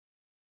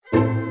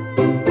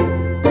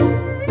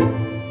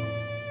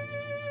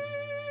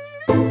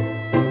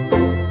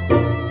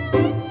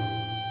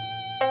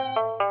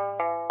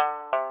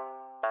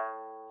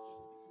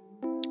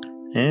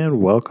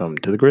welcome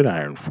to the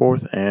Gridiron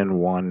Fourth and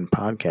One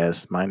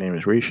podcast. My name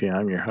is Rishi.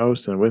 I'm your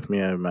host, and with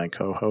me I have my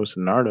co-host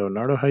Nardo.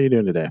 Nardo, how you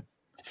doing today?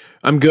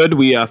 I'm good.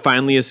 We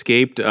finally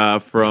escaped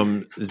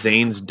from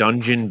Zane's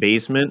dungeon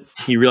basement.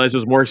 He realized it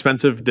was more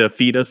expensive to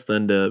feed us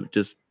than to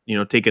just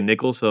take a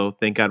nickel. So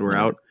thank God we're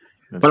out.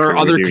 That's But our true.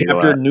 We other do eat a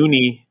captor, lot.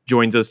 Nuni,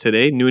 joins us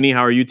today. Nuni,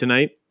 how are you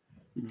tonight?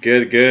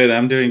 Good.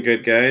 I'm doing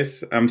good,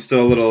 guys. I'm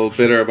still a little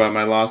bitter about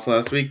my loss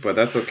last week, but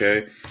that's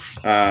okay.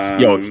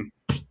 Yo, I'm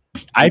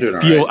I doing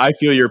all feel right. I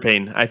feel your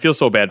pain. I feel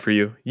so bad for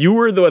you. You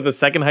were the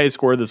second highest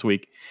score this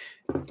week.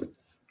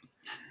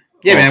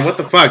 Yeah, man, what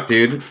the fuck,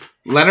 dude?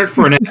 Leonard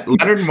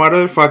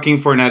motherfucking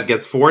Fournette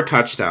gets 4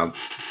 touchdowns.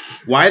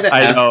 Why the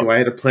I F know. do I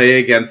have to play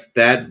against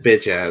that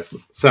bitch ass?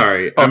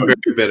 Sorry, Oh. I'm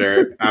very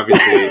bitter,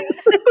 obviously.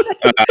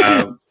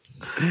 All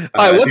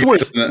right, what's dude,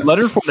 worse,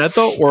 Leonard Fournette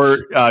though,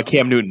 or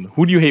Cam Newton?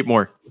 Who do you hate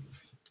more?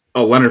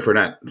 Oh, Leonard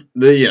Fournette.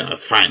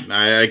 It's fine.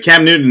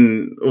 Cam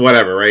Newton,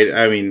 whatever, right?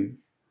 I mean,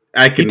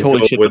 I He can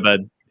totally go shit with. the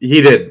bed.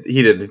 He did.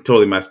 He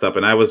totally messed up,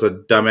 and I was a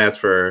dumbass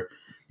for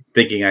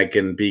thinking I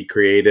can be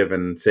creative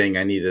and saying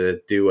I needed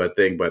to do a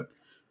thing. But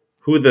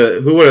who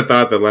would have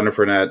thought that Leonard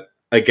Fournette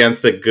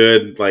against a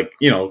good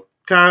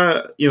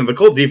the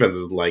Colts defense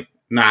is like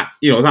not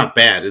it's not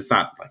bad. It's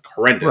not like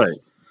horrendous. Right.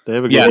 They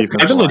have a good Yeah, defensive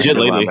they've been line, legit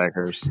good lately.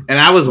 linebackers. And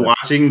I was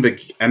watching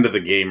the end of the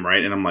game,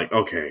 right, and I'm like,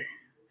 okay,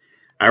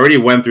 I already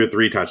went through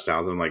 3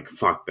 touchdowns. I'm like,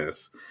 fuck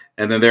this.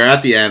 And then they're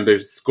at the end, they're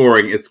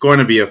scoring. It's going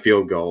to be a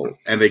field goal.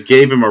 And they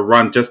gave him a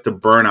run just to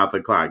burn out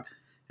the clock.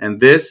 And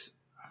this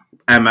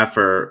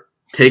MFer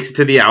takes it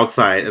to the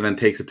outside and then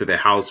takes it to the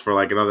house for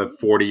like another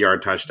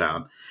 40-yard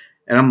touchdown.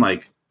 And I'm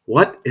like,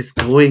 what is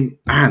going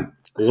on?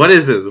 What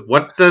is this?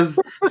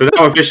 So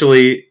now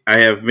officially I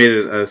have made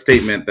a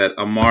statement that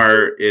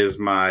Amar is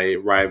my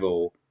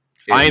rival.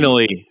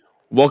 Finally,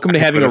 welcome to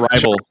having a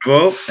rival.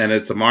 And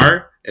it's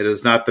Amar. It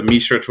is not the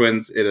Mishra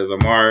twins. It is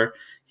Amar.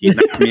 He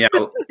knocked me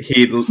out.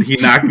 He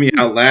knocked me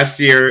out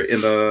last year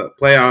in the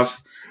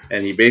playoffs,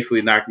 and he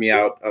basically knocked me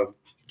out of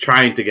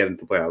trying to get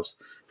into the playoffs.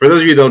 For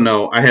those of you who don't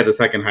know, I had the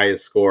second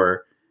highest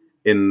score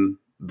in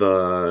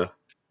the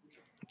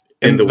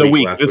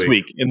week last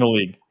week in the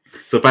league.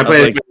 So if I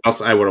played anything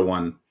else, I would have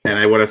won, and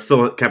I would have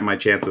still kept my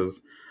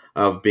chances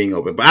of being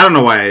open. But I don't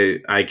know why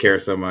I care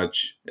so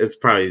much. It's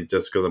probably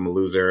just because I'm a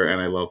loser and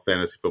I love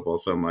fantasy football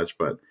so much.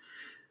 But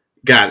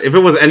God, if it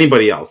was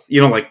anybody else,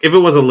 like if it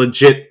was a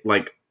legit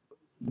like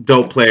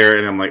dope player,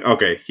 and I'm like,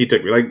 okay, he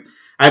took me. Like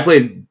I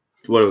played,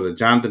 what was it,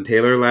 Jonathan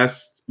Taylor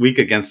last week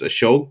against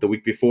Ashok the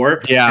week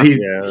before. Yeah, he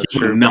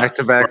Sure. went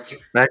nuts. Back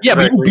Yeah,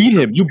 but you weeks. beat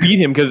him. You beat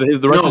him because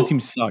the rest of the team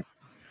sucked.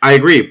 I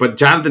agree, but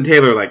Jonathan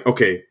Taylor, like,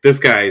 okay, this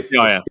guy's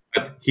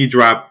he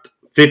dropped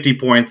 50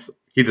 points.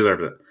 He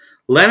deserved it.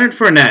 Leonard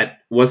Fournette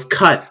was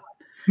cut,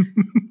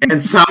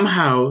 and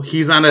somehow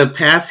he's on a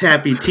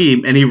pass-happy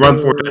team, and he runs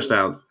 4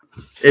 touchdowns.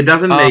 It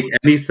doesn't make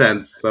any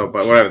sense. So,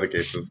 but whatever the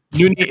case is,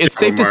 it's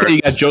safe to say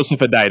you got Joseph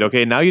Adai.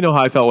 Okay, now you know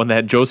how I felt when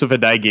that Joseph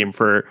Adai game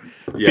for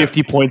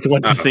 50 points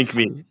went to sink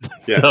me.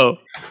 Yeah. So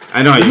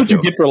I know that's what you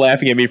get for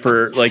laughing at me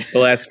for like the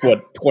last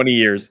 20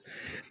 years.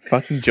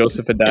 Fucking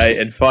Joseph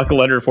Adai and fuck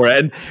Leonard Fournette.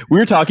 And we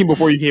were talking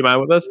before you came on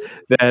with us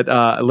that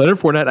Leonard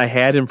Fournette, I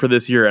had him for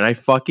this year, and I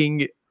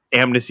fucking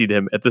amnestied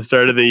him at the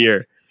start of the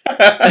year.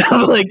 And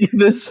I'm like,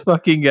 this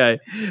fucking guy.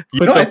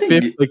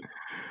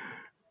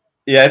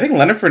 I think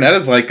Leonard Fournette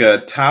is like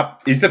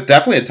he's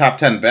definitely a top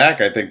 10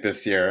 back, I think,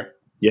 this year.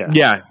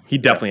 Yeah, he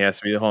definitely has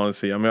to be. Hold on,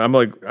 see. I'm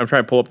trying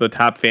to pull up the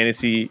top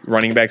fantasy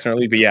running backs in our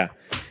league, but yeah,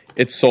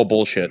 it's so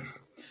bullshit.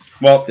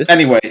 Well,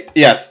 anyway,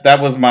 yes,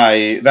 that was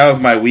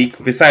my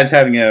week. Besides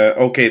having a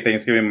okay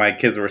Thanksgiving, my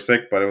kids were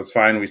sick, but it was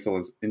fine. We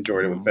still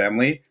enjoyed it with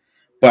family.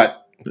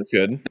 But that's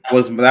good. That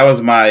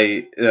was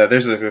my.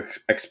 There's an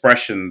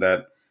expression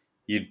that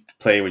you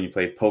play when you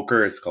play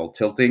poker. It's called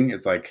tilting.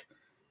 It's like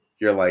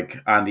you're like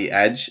on the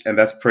edge, and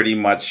that's pretty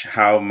much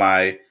how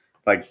my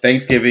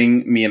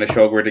Thanksgiving. Me and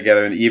Ashok were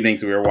together in the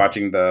evenings. We were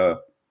watching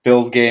the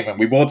Bills game, and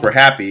we both were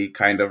happy,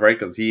 kind of, right?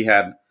 Because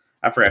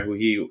I forgot who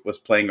he was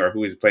playing or who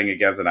he was playing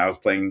against, and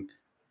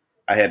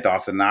I had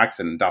Dawson Knox,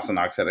 and Dawson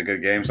Knox had a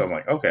good game, so I'm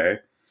like, okay,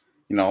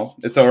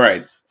 it's all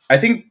right. I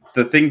think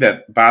the thing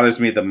that bothers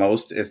me the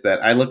most is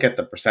that I look at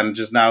the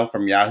percentages now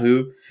from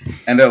Yahoo,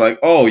 and they're like,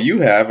 oh, you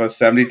have a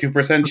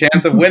 72%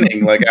 chance of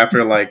winning, like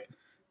after like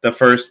the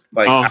first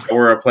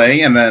hour of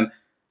playing, and then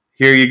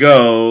here you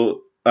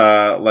go,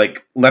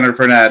 like Leonard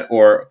Fournette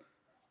or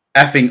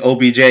effing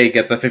OBJ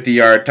gets a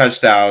 50-yard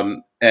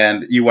touchdown,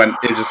 and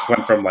it just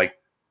went from like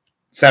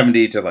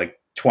 70 to like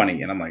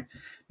 20, and I'm like,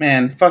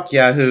 man, fuck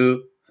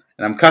Yahoo,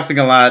 and I'm cussing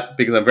a lot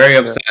because I'm very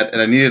upset,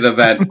 and I needed a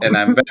vent, and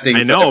I'm venting.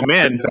 I know,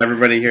 man. To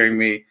everybody hearing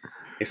me,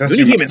 especially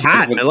you came in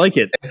hot. I like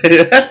it.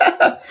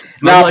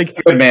 No,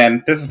 good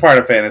man. This is part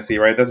of fantasy,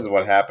 right? This is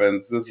what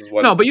happens. This is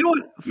what. No, but you know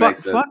what?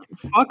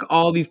 Fuck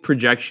all these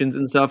projections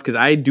and stuff, because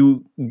I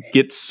do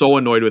get so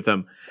annoyed with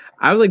them.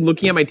 I was like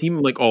looking at my team,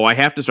 I'm like, oh, I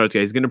have to start this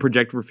guy. He's going to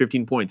project for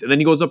 15 points. And then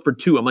he goes up for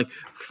 2. I'm like,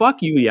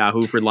 fuck you,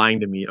 Yahoo, for lying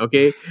to me,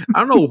 okay? I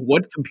don't know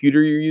what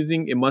computer you're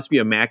using. It must be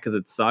a Mac because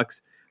it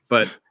sucks.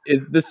 but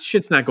this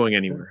shit's not going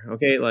anywhere.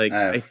 Okay, like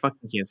I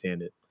fucking can't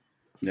stand it.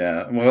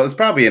 Yeah, well, it's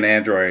probably an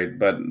Android,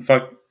 but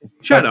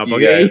Shut fuck up, you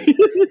okay? guys,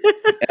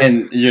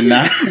 and you're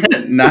not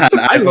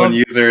non-iPhone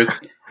users.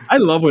 I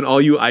love when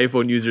all you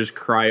iPhone users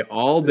cry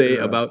all day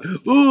about,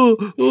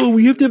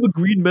 we have to have a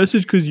green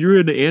message because you're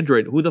an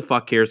Android. Who the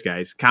fuck cares,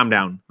 guys? Calm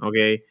down,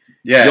 okay?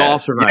 Yeah, You'll all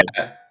survive.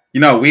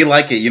 Yeah. We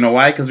like it. You know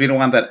why? Because we don't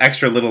want that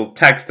extra little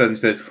text that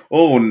said,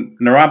 "Oh,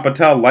 Naran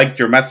Patel liked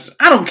your message."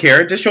 I don't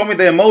care. Just show me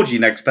the emoji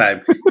next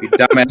time, you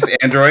dumbass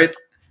Android.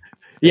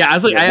 Yeah,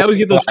 I always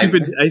get those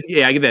stupid.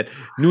 I get that.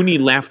 Nuni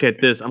laughed at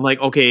this. I'm like,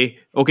 okay,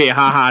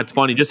 haha, it's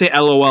funny. Just say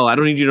LOL. I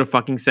don't need you to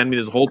fucking send me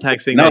this whole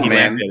text thing that he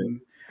laughed at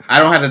it. I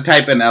don't have to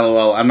type in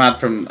LOL. I'm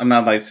not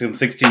like some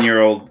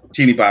 16-year-old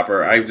teeny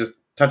bopper. I'm just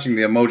touching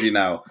the emoji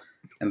now.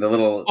 And the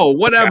little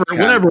whatever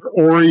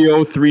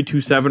Oreo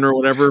 327 or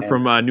whatever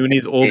from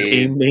Nuni's old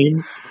AIM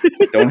name.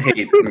 Don't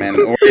hate, man.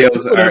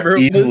 Oreos are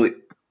easily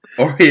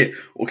Oreo.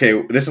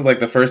 Okay, this is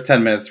like the first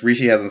 10 minutes.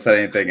 Rishi hasn't said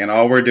anything, and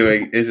all we're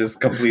doing is just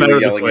completely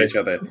yelling at each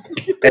other.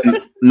 And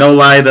no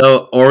lie,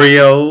 though,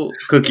 Oreo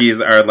cookies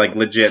are like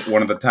legit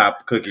one of the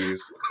top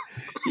cookies.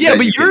 Yeah,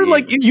 but you're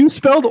like you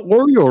spelled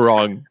Oreo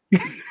wrong.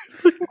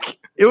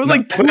 It was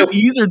like 2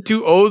 E's or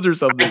 2 O's or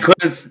something. I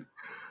couldn't.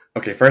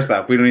 Okay, first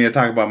off, we don't need to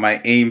talk about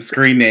my AIM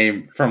screen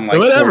name from like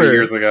 40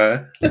 years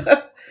ago.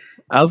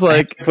 I was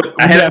like,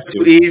 I had to put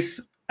 2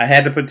 E's. I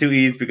had to put 2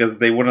 E's because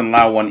they wouldn't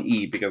allow 1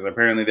 E because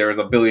apparently there was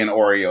a billion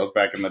Oreos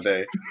back in the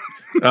day.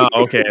 Oh,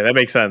 okay, that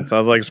makes sense. I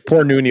was like,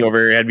 poor Nuni over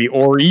here had to be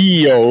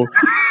Oreo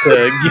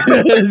to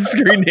get his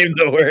screen name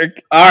to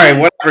work. All right,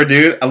 whatever,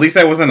 dude. At least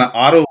I was in an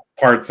auto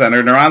parts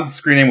center. Naran's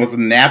screen name was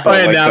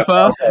Napa.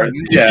 Napa?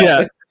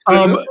 Yeah.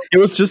 It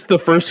was just the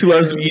first 2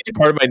 letters of each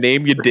part of my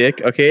name, you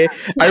dick. Okay,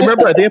 I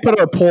remember. I think I put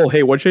out a poll.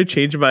 Hey, what should I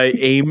change my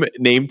AIM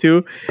name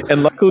to?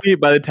 And luckily,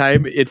 by the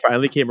time it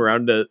finally came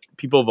around to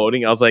people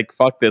voting, I was like,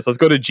 "Fuck this! Let's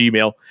go to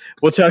Gmail.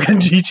 We'll talk on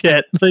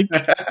GChat." Like,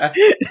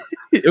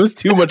 it was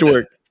too much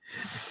work.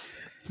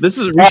 This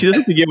is Rishi. This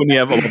is the game when you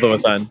have both of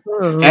us on.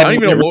 I don't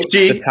even know what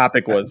the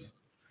topic was.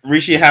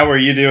 Rishi, how are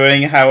you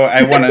doing?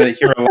 I want to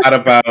hear a lot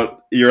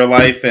about your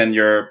life and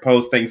your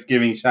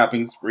post-Thanksgiving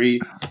shopping spree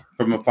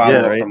from a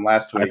follow-up from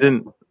last week.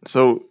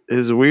 So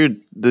it's weird.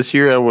 This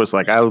year I was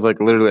like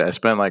literally I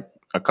spent like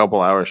a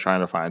couple hours trying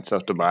to find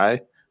stuff to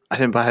buy. I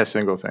didn't buy a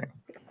single thing.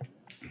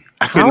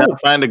 I could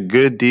not find a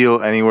good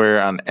deal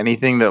anywhere on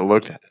anything that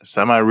looked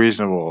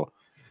semi-reasonable.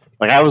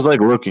 Like I was like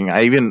looking,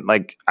 I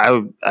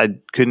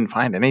couldn't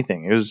find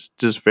anything. It was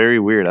just very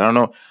weird. I don't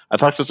know. I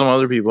talked to some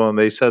other people and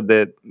they said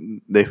that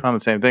they found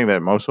the same thing,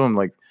 that most of them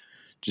like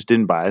just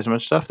didn't buy as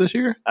much stuff this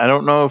year. I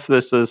don't know if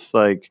this is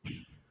like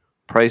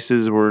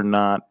prices were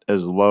not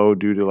as low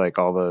due to like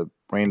all the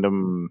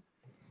random.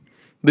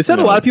 They said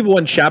a lot of people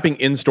went shopping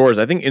in stores.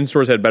 I think in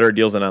stores had better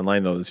deals than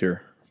online though this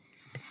year.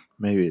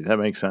 Maybe that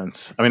makes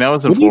sense. I mean, I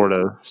was in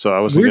Florida, so I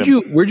was. Where'd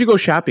you go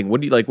shopping?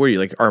 What do you like? Where are you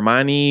like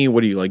Armani?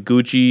 What do you like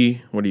Gucci?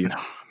 What do you?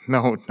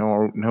 No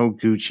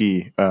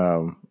Gucci.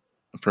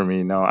 For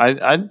me, no.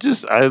 I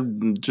just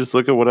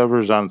look at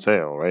whatever's on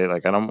sale, right?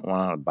 Like I don't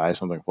want to buy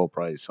something full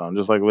price, so I'm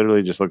just like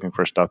literally just looking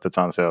for stuff that's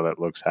on sale that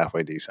looks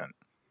halfway decent.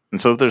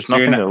 And so if there's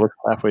nothing that looks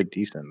halfway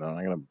decent, then I'm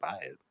not gonna buy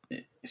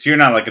it. So you're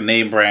not like a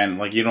name brand,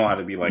 like you don't have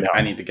to be like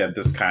I need to get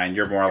this kind.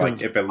 You're more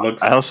like if it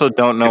looks. I also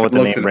don't know what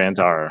the name brands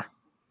are.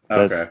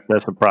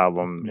 That's a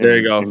problem. There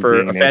you go for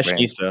a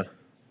fashionista.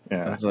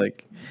 Yeah, it's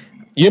like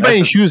you didn't buy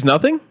any shoes.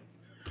 Nothing.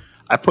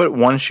 I put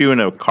one shoe in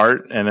a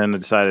cart and then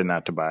decided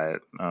not to buy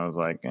it. I was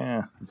like,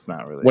 it's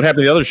not really. What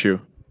happened to the other shoe?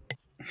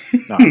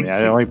 No,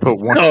 I only put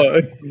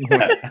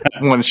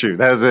one shoe.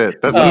 That's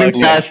it. That's the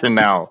new fashion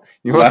now.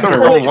 You have to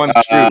roll one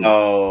shoe.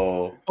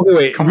 Oh, okay,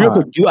 wait. Real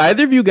quick, do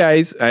either of you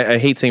guys? I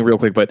hate saying real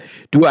quick, but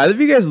do either of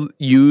you guys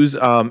use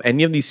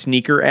any of these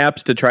sneaker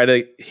apps to try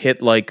to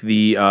hit like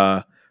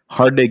the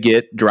hard to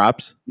get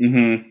drops?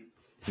 Mm-hmm.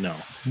 No,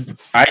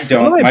 I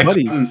don't.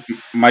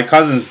 My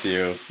cousins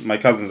do. My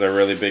cousins are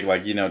really big,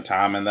 like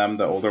Tom and them,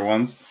 the older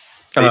ones.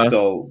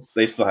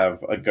 They still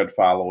have a good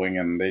following,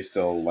 and they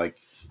still like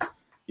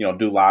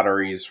do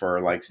lotteries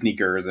for like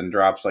sneakers and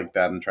drops like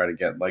that, and try to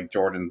get like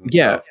Jordans and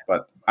stuff.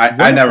 But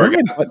I never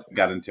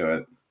got into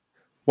it.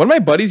 One of my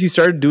buddies, he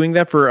started doing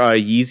that for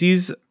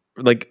Yeezys.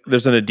 Like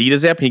there's an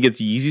Adidas app, and he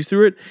gets Yeezys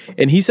through it,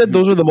 and he said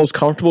those are the most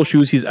comfortable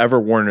shoes he's ever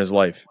worn in his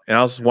life. And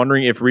I was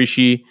wondering if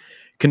Rishi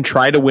can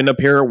try to win a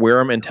pair, wear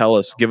them, and tell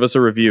us. Give us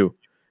a review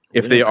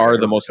if they are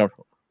the most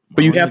comfortable.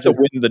 But you have to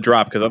win the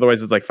drop because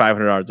otherwise it's like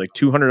 $500, like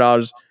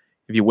 $200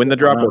 if you win the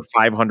drop, or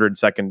 $500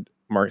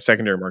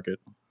 secondary market.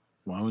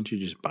 Why wouldn't you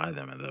just buy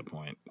them at that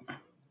point?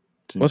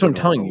 That's what I'm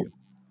telling you.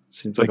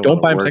 Seems like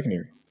don't buy them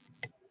secondary.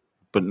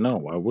 But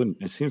no, I wouldn't.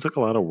 It seems like a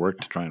lot of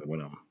work to try and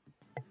win them.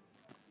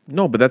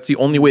 No, but that's the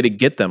only way to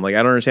get them. Like I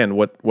don't understand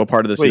what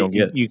part of this you don't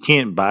get. You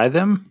can't buy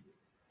them?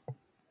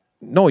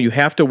 No, you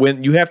have to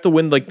win. You have to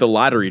win like the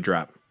lottery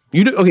drop. Do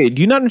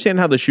you not understand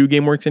how the shoe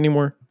game works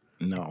anymore?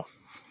 No.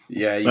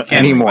 Yeah, you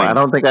can't anymore. I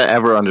don't think I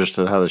ever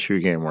understood how the shoe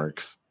game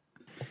works.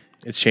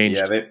 It's changed.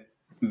 Yeah,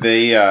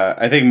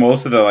 I think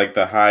most of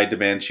the high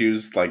demand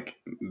shoes, like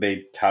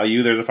they tell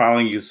you there's a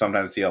following. You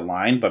sometimes see a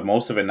line, but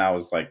most of it now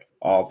is like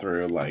all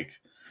through like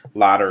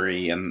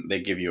lottery, and they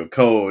give you a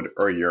code,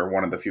 or you're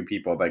one of the few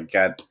people that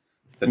get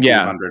the Yeah.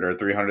 200 or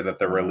 300 that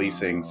they're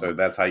releasing. So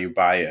that's how you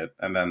buy it,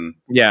 and then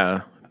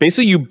Yeah.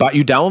 Basically, you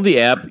download the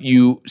app,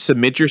 you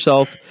submit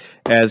yourself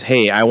as,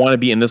 hey, I want to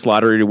be in this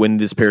lottery to win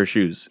this pair of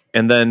shoes,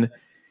 and then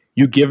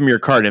you give them your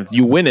card. And if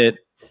you win it,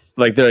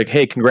 like they're like,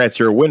 hey, congrats,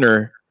 you're a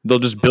winner. They'll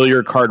just bill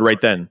your card right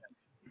then.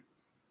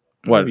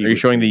 What are you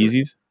showing the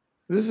Yeezys?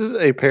 This is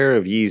a pair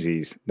of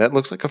Yeezys that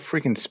looks like a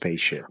freaking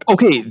spaceship.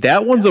 Okay,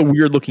 that one's a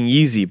weird looking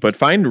Yeezy, but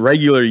find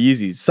regular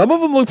Yeezys. Some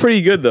of them look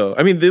pretty good though.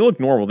 I mean, they look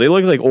normal. They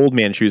look like old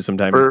man shoes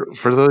sometimes.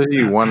 For those of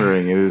you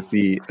wondering, it is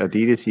the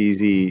Adidas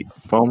Yeezy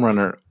Foam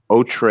Runner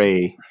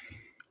Ochre,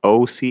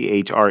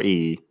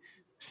 OCHRE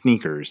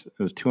sneakers.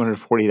 It was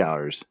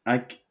 $240.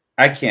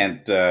 I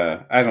can't.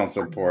 I don't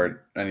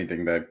support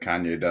anything that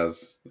Kanye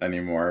does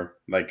anymore.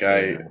 Like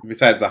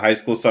besides the high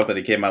school stuff that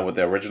he came out with,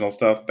 the original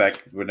stuff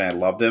back when I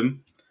loved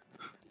him.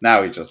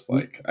 Now he just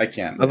like I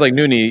can't. I was like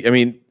Nuni. I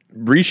mean,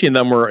 Rishi and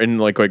them were in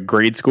like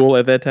grade school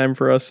at that time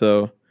for us.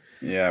 So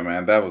yeah,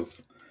 man, that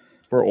was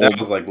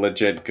like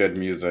legit good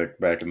music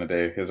back in the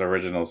day. His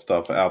original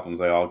stuff, albums,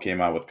 they all came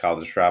out with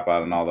College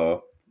Dropout and all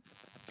the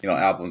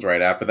albums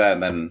right after that,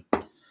 and then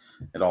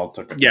it all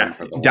took a turn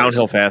for the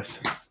downhill worst.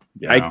 fast.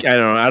 Yeah. I don't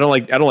know. I don't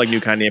like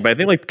new Kanye, but I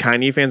think like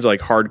Kanye fans are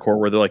like hardcore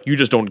where they're like, you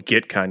just don't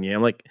get Kanye.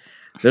 I'm like,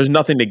 there's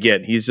nothing to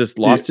get. He's just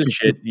lost his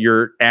shit.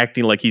 You're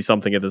acting like he's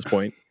something at this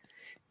point.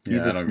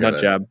 He's a nut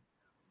job.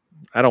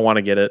 I don't want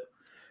to get it.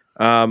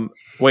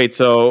 Wait,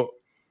 so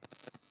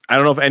I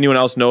don't know if anyone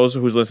else knows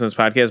who's listening to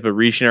this podcast, but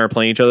Rishi and I are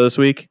playing each other this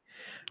week.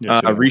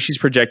 Yes, Rishi's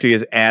projecting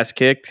his ass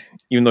kicked,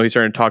 even though he's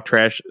starting to talk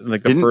trash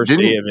like the first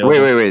day of it.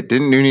 Wait.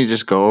 Didn't Nuni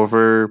just go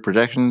over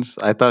projections?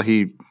 I thought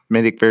he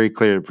made it very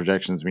clear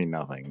projections mean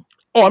nothing.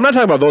 Oh, I'm not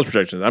talking about those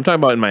projections. I'm talking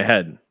about in my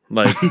head.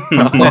 Like,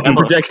 I'm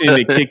projecting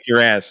they kick your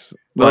ass.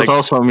 Those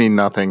also mean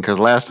nothing because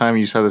last time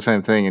you said the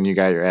same thing and you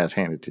got your ass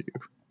handed to you.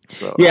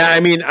 So yeah, I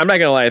mean, I'm not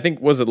gonna lie. I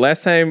think was it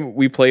last time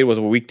we played was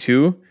week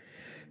 2.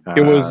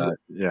 It was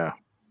yeah.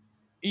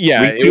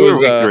 It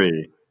was week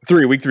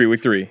 3. Week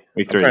 3.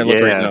 Right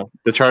now.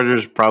 The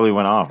Chargers probably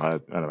went off.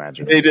 I'd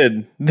imagine they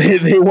did.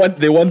 They won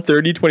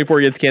 30-24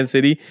 against Kansas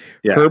City.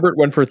 Yeah. Herbert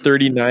went for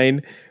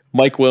 39.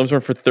 Mike Williams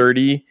went for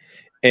 30,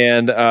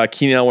 and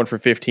Keenan Allen went for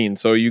 15.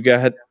 So you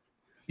got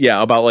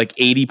about like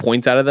 80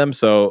 points out of them.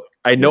 So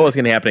I know it's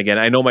going to happen again.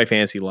 I know my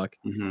fantasy luck,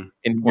 and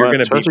you're going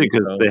to especially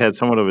because they had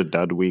somewhat of a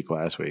dud week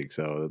last week.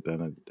 So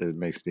then it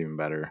makes it even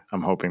better.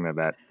 I'm hoping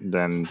that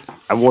then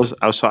I was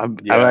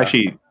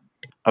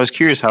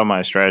curious how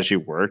my strategy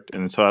worked,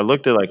 and so I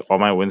looked at like all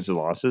my wins and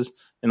losses,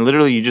 and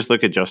literally you just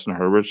look at Justin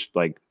Herbert's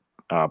like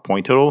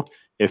point total.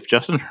 If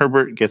Justin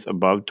Herbert gets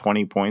above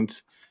 20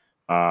 points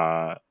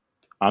on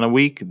a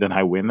week, then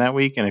I win that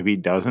week, and if he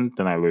doesn't,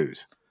 then I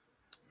lose.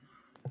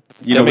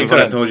 You know, because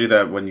I told you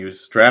that when you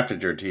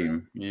drafted your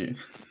team.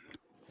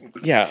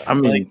 Yeah, I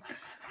mean,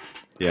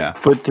 yeah,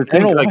 but the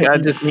thing I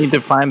just need to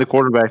find the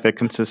quarterback that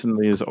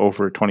consistently is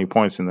over 20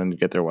 points, and then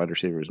get their wide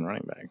receivers and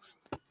running backs.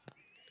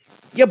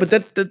 Yeah, but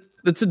that's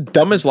the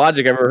dumbest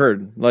logic I've ever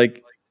heard.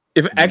 Like,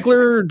 if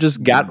Eckler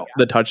just got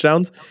the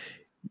touchdowns,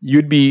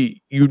 you'd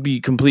be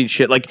complete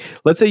shit. Like,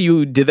 let's say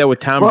you did that with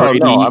Tom Brady.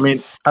 No, I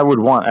mean, I would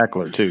want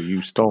Eckler too.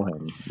 You stole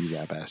him, you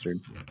that bastard.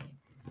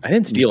 I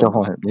didn't steal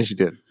him. Yes, you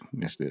did.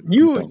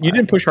 You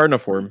didn't push hard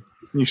enough for him.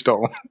 You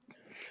stole him.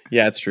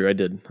 Yeah, it's true. I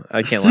did.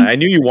 I can't lie. I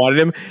knew you wanted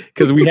him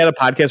because we had a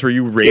podcast where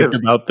you raved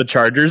about the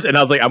Chargers, and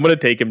I was like, I'm going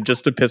to take him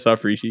just to piss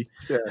off Rishi.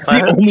 Yeah.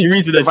 That's the only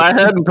reason. If I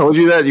hadn't told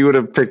you that, you would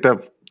have picked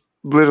up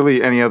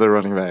literally any other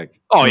running back.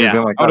 Oh yeah,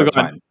 been like, I would have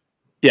gone.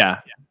 Yeah,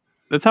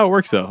 that's how it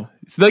works, though.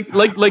 It's like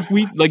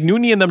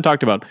Nuni and them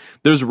talked about.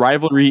 There's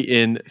rivalry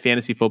in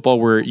fantasy football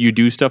where you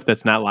do stuff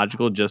that's not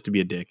logical just to be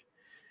a dick,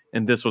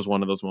 and this was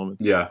one of those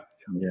moments. Yeah.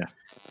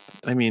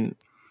 I mean,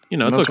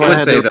 it's okay. I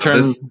would say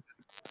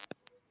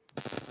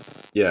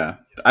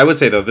I would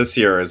say though this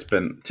year has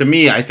been, to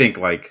me, I think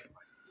like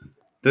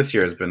this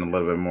year has been a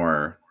little bit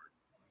more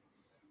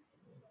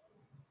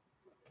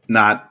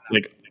not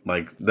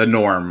like the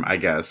norm, I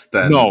guess,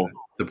 than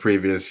the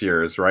previous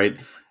years, right?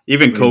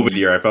 Even COVID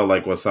year, I felt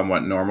like was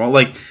somewhat normal.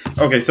 Like,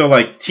 okay, so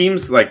like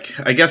teams, like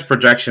I guess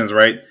projections,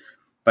 right?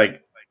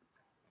 Like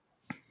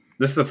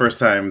this is the first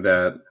time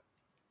that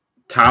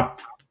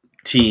top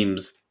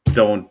teams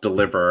don't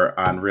deliver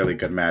on really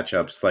good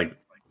matchups, like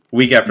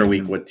week after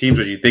week with teams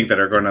that you think that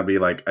are going to be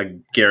like a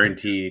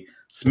guarantee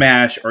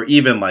smash or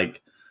even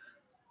like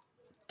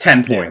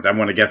 10 points I'm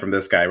going to get from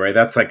this guy, right?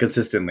 That's like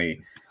consistently,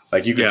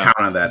 like you can count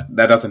on that.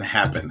 That doesn't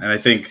happen. And I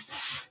think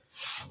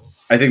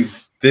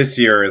this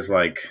year is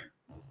like,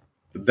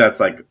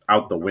 that's like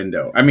out the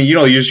window. I mean,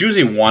 there's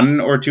usually 1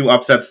 or 2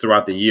 upsets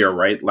throughout the year,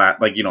 right?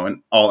 Like, in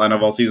all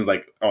NFL seasons,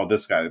 like, oh,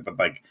 this guy, but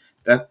like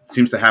that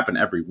seems to happen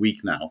every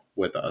week now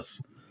with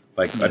us.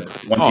 Like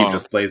one team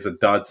just lays a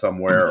dud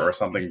somewhere or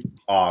something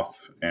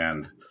off,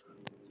 and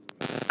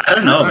I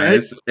don't know, man.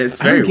 It's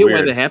I very don't get weird.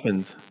 why that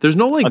happens. There's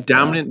no like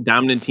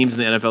dominant teams in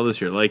the NFL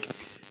this year. Like,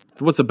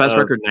 what's the best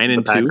record?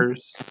 9-2.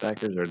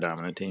 Packers are a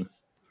dominant team.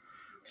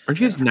 Aren't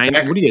you guys 9?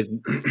 What are you guys?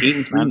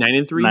 8-3,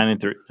 9-3,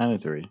 9-3,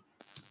 9-3.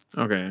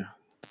 Okay,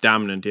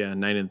 dominant. Yeah,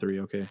 9-3.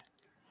 Okay.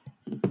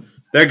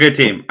 They're a good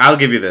team. I'll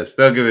give you this.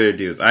 They'll give you their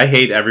dues. I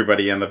hate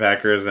everybody in the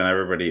Packers and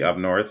everybody up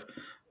north,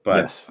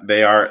 but Yes.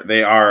 they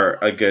are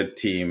a good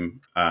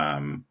team.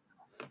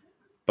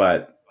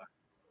 But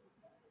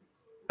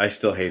I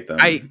still hate them.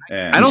 I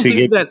don't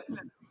think that.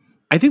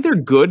 I think they're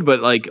good, but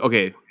like,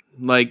 okay,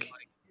 like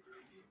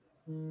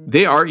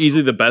they are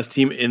easily the best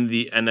team in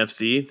the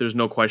NFC. There's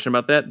no question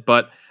about that.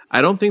 But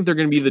I don't think they're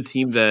going to be the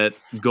team that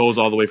goes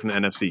all the way from the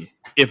NFC.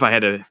 If I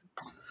had to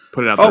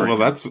put it out there. Oh, well,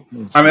 that's a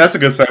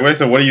good segue.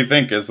 So what do you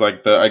think is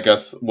like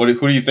who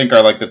do you think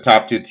are like the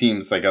top two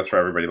teams, I guess, for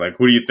everybody? Like,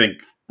 who do you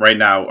think right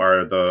now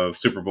are the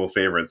Super Bowl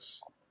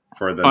favorites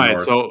for the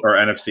North or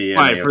NFC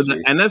and AFC? For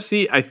the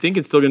NFC, I think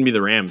it's still going to be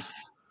the Rams.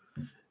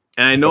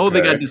 And I know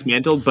they got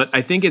dismantled, but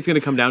I think it's going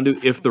to come down to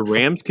if the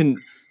Rams can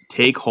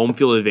take home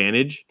field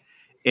advantage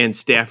and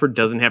Stafford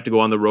doesn't have to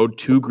go on the road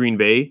to Green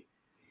Bay,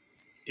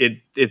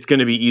 it's going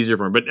to be easier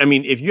for him. But I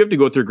mean, if you have to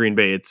go through Green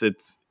Bay, it's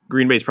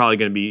Green Bay is probably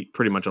going to be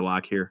pretty much a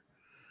lock here.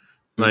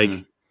 Like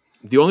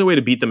the only way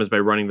to beat them is by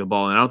running the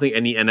ball, and I don't think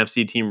any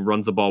NFC team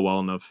runs the ball well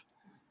enough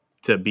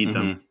to beat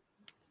them.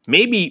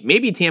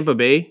 Maybe Tampa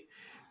Bay,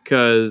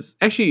 because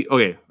actually,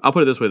 okay, I'll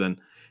put it this way then: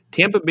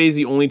 Tampa Bay is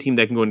the only team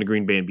that can go into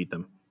Green Bay and beat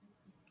them.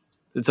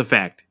 It's a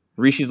fact.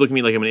 Rishi's looking at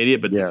me like I'm an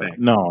idiot, but it's a fact.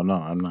 No, I'm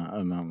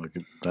not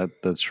looking.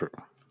 That's true.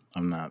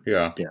 I'm not.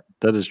 Yeah,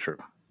 that is true.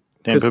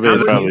 Tampa Bay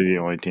is probably the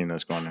only team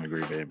that's going into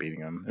Green Bay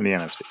beating them in the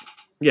NFC.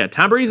 Yeah,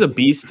 Tom Brady's a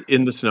beast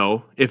in the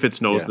snow if it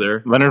snows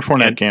there. Leonard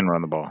Fournette can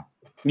run the ball.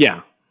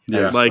 Yeah.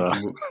 Like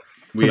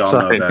we all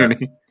know that.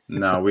 Nuni.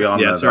 No, we all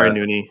know that. Sorry,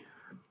 Nuni.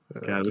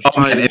 God,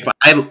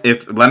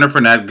 if Leonard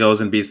Fournette goes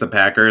and beats the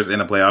Packers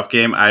in a playoff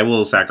game, I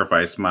will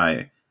sacrifice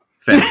my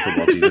fantasy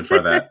football season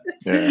for that.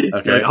 Yeah.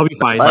 Okay. I'll be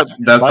fine.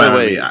 That's fine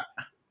with me.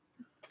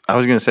 I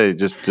was going to say,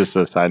 just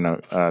a side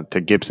note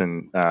to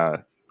Gibson.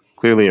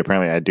 Clearly,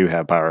 apparently, I do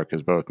have power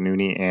because both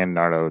Nuni and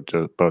Nardo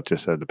both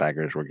just said the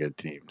Packers were a good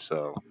team.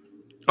 So,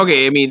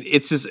 okay, I mean,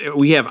 it's just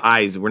we have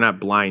eyes. We're not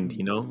blind,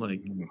 you know.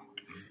 Like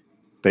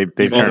they've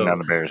turned down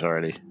the Bears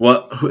already.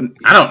 Well,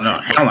 I don't know.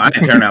 Hell, I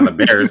didn't turn down the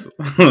Bears.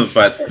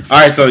 But all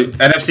right, so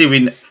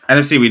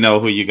NFC, we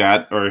know who you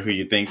got or who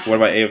you think. What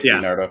about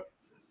AFC, Nardo?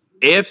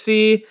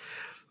 AFC.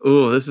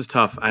 Oh, this is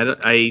tough.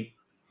 I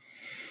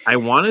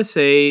want to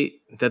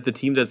say that the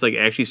team that's like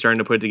actually starting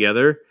to put it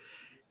together,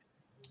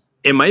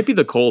 it might be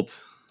the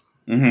Colts.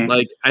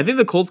 Like I think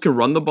the Colts can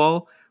run the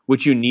ball,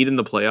 which you need in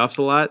the playoffs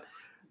a lot.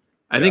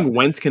 I think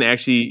Wentz can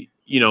actually,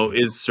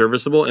 is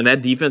serviceable, and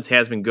that defense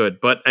has been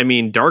good. But I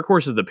mean, dark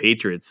horse is the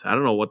Patriots. I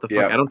don't know what the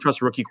fuck. I don't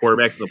trust rookie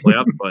quarterbacks in the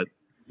playoffs, but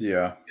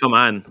come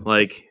on,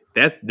 like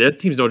that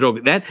team's no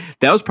joke. That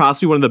was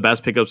possibly one of the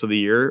best pickups of the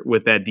year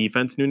with that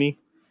defense, Nuni.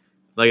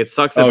 Like it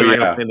sucks that they're not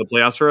going to play in the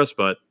playoffs for us,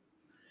 but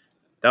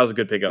that was a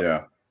good pickup.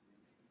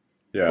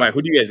 Yeah. Why?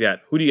 Who do you guys got?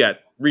 Who do you got?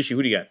 Rishi,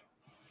 who do you got?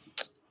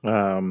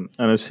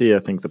 NFC, I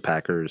think the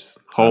Packers.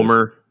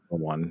 Homer.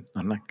 One.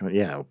 I'm not going to.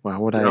 Yeah. Why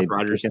would I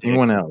pick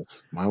anyone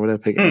else? Why would I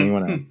pick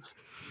anyone else?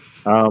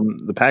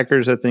 The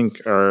Packers, I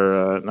think,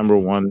 are number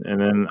one. And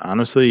then,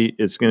 honestly,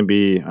 it's going to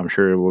be, I'm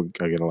sure I'll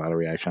get a lot of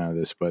reaction out of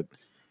this, but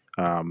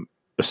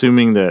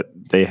assuming that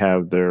they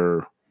have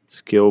their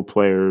skill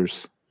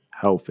players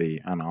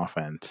healthy on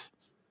offense,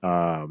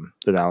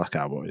 the Dallas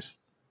Cowboys.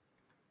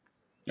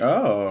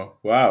 Oh,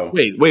 wow.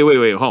 Wait.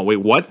 Hold on. Wait,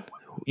 what?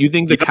 You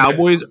think the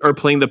Cowboys are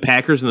playing the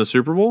Packers in the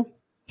Super Bowl?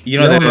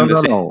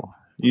 No.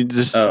 You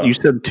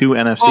said two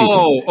NFC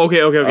teams.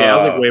 Okay. I was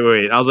like,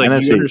 wait. I was like,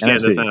 NFC, you understand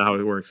NFC. That's not how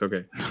it works.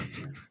 Okay.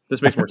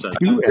 This makes more sense.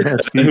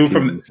 Who's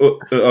from the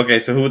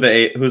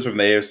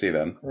AFC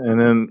then? And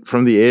then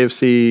from the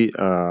AFC,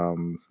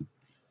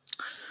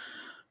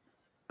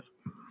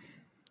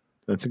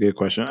 that's a good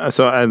question.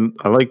 So I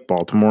like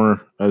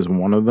Baltimore as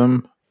one of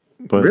them.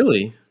 But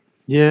really?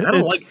 Yeah.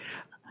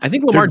 I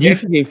think Lamar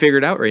Jackson's getting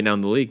figured out right now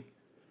in the league.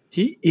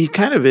 He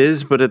kind of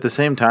is, but at the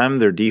same time,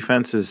 their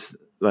defense is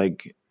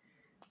like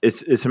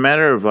it's a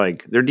matter of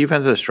like their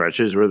defense has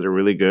stretches where they're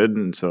really good,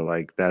 and so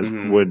like that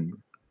would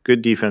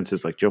good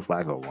defenses like Joe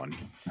Flacco won.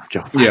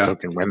 Joe Flacco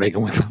can win. They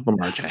can win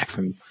Lamar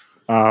Jackson.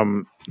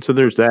 So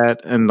there's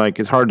that, and like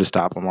it's hard to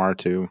stop Lamar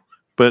too.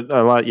 But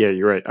a lot,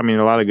 you're right. I mean,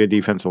 a lot of good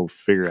defense will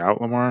figure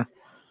out Lamar.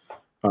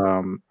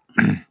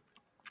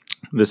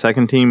 The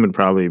second team would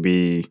probably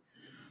be.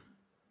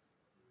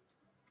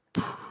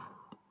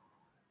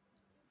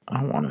 I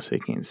don't want to say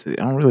Kansas City.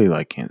 I don't really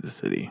like Kansas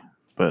City,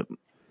 but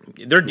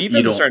their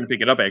defense is starting to pick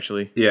it up.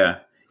 Actually, yeah.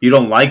 You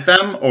don't like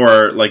them,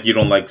 or like you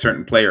don't like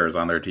certain players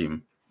on their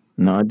team?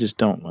 No, I just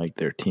don't like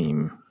their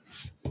team.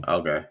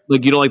 Okay,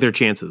 like you don't like their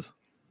chances.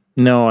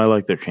 No, I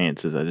like their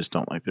chances. I just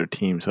don't like their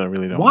team, so I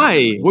really don't.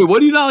 Why? Wait, what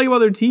do you not like about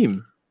their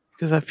team?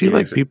 Because I feel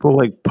like people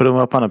like put them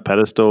up on a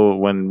pedestal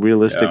when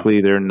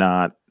realistically they're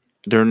not.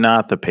 They're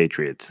not the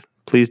Patriots.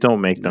 Please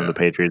don't make them the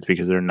Patriots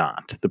because they're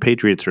not. The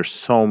Patriots are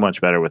so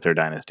much better with their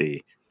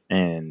dynasty,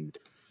 and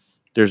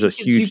there's a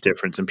huge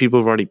difference. And people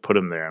have already put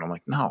them there, and I'm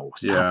like, no,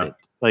 stop it.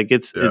 Like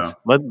it's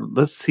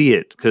let's see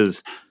it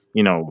because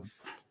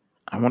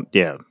I want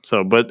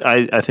So, but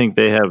I think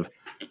they have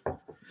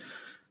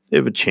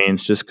a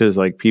change just because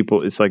like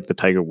people, it's like the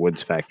Tiger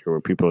Woods factor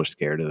where people are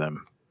scared of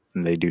them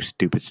and they do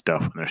stupid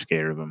stuff when they're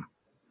scared of them.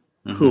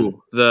 Mm-hmm.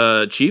 Who,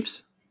 the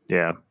Chiefs?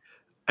 Yeah.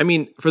 I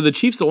mean, for the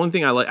Chiefs, the only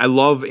thing I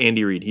love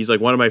Andy Reid. He's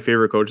like one of my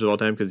favorite coaches of all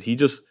time because he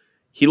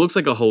looks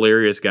like a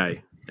hilarious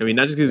guy. I mean,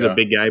 not just because he's a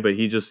big guy, but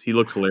he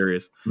looks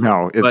hilarious.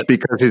 No, it's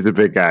because he's a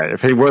big guy.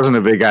 If he wasn't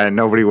a big guy,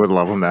 nobody would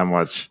love him that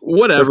much.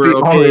 Whatever. That's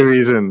the only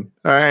reason.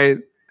 All right.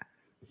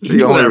 It's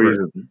the only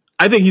reason.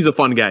 I think he's a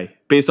fun guy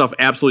based off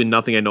absolutely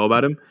nothing I know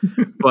about him.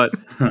 But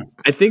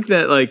I think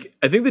that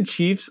the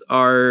Chiefs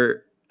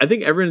are. I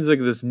think everyone's like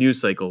this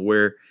news cycle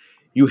where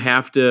you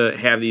have to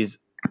have these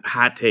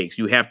hot takes.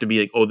 You have to be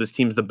like, oh, this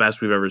team's the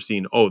best we've ever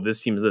seen. Oh,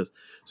 this team's this.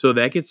 So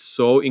that gets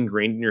so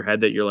ingrained in your head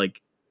that you're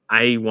like,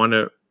 I want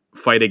to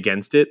fight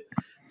against it.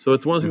 So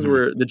it's one of those things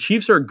where the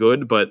Chiefs are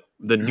good, but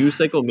the news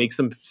cycle makes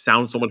them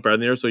sound so much better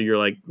than they are. So you're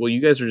like, well,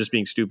 you guys are just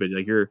being stupid.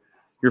 Like you're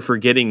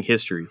forgetting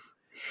history.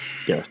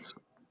 Yes.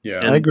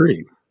 Yeah. I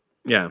agree.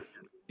 Yeah.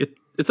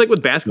 It's like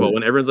with basketball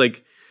when everyone's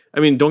like, I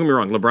mean, don't get me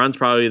wrong, LeBron's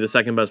probably the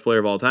second best player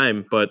of all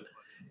time, but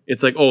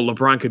it's like, oh,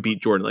 LeBron could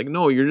beat Jordan. Like,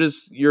 no,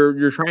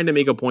 you're trying to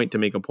make a point to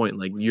make a point.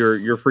 Like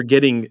you're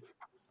forgetting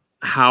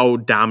how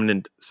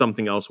dominant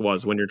something else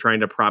was when you're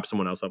trying to prop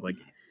someone else up. Like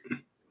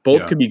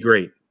both could be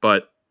great,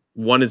 but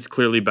one is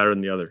clearly better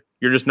than the other.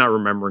 You're just not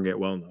remembering it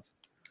well enough.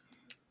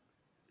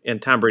 And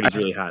Tom Brady's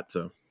really hot,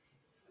 so.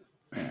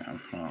 Yeah,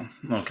 well,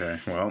 okay.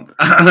 Well,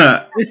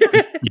 he's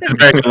a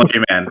very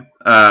lucky man.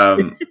 All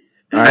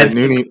right,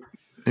 Nuni.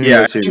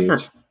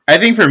 I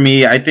think for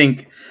me,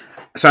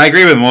 so I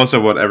agree with most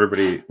of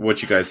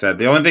what you guys said.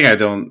 The only thing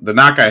the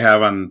knock I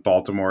have on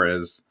Baltimore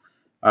is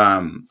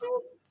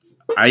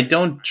I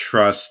don't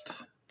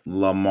trust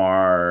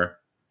Lamar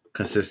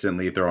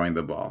consistently throwing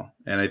the ball.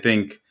 And I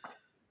think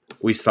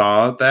we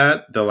saw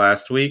that the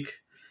last week.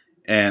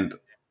 And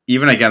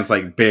even against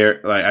like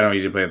I don't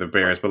need to play the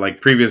Bears, but like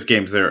previous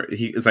games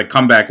it's like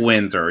comeback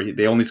wins or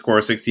they only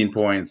score 16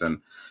 points and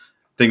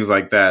things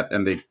like that.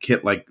 And they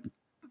hit like,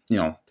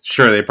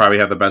 sure, they probably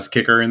have the best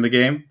kicker in the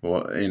game.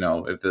 Well, I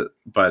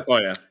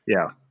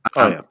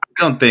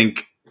don't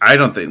think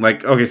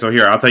like, okay, so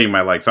here, I'll tell you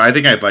my so I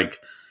think I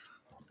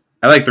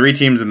like three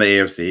teams in the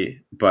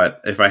AFC,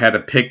 but if I had to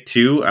pick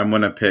two, I'm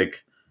going to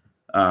pick,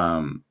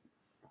 I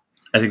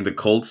think the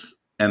Colts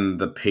and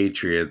the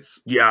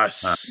Patriots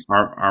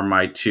are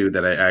my two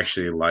that I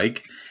actually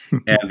like.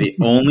 And the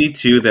only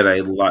two that I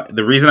like,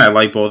 the reason I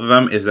like both of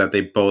them is that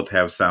they both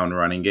have sound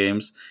running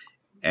games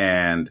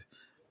and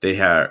they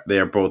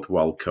are both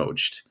well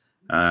coached.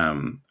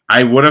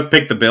 I would have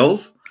picked the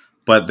Bills,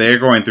 but they're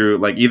going through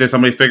like either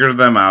somebody figured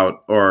them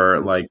out or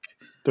like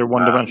they're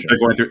one dimensional.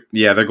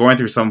 They're going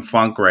through some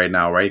funk right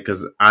now, right?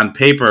 Because on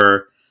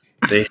paper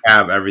they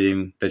have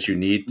everything that you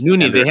need.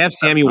 Nuni, they have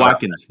Sammy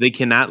Watkins. They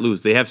cannot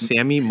lose. They have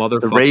Sammy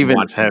motherfucking The Ravens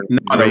Watkins. have.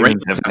 No, the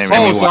Ravens have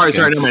Sammy Watkins.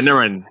 Sorry, never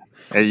mind.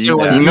 Hey, you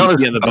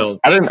noticed, the Bills.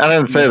 I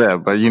didn't say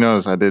that, but you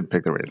notice I did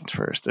pick the Ravens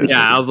first.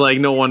 I was like,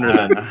 no wonder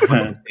then.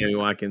 Sammy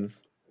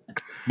Watkins.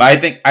 But I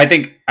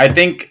think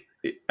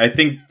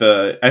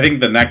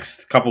the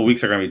next couple of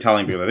weeks are going to be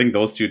telling because I think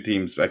those two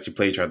teams actually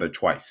play each other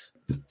twice.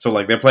 So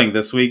like they're playing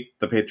this week,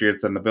 the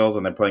Patriots and the Bills,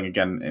 and they're playing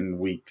again in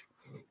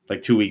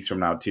 2 weeks from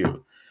now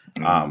too.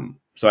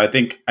 So I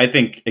think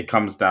it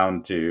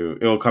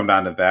will come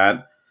down to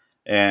that.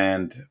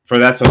 And for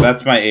that, so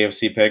that's my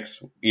AFC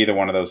picks. Either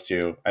one of those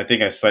two. I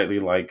think I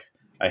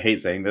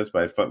hate saying this,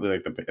 but I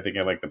like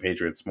the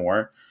Patriots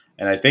more.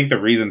 And I think the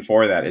reason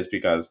for that is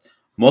because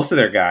most of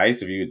their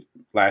guys,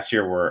 last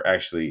year were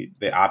actually,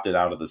 they opted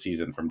out of the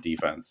season from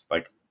defense.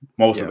 Like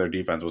most of their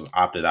defense was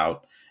opted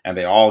out and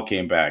they all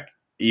came back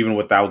even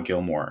without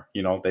Gilmore.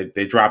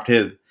 They dropped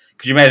his.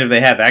 Could you imagine if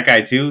they had that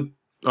guy too?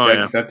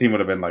 That team would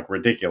have been like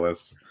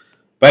ridiculous.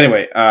 But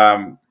anyway,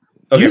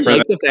 do you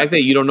like the fact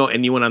that you don't know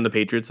anyone on the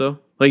Patriots though?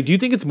 Like, do you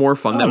think it's more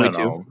fun that way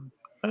too?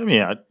 I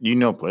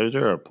mean, players.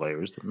 There are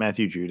players.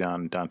 Matthew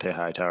Judon, Dante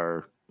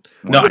Hightower.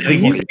 No, I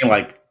think he's saying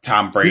like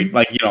Tom Brady.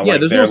 Like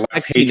there's no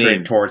sexy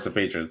name towards the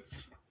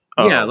Patriots.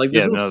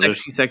 There's no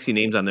sexy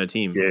names on their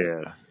team.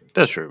 Yeah,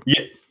 that's true.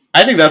 Yeah,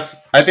 I think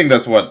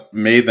that's what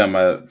made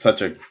them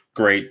such a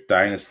great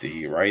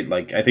dynasty, right?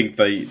 Like I think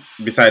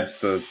besides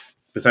the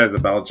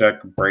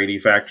Belichick Brady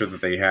factor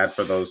that they had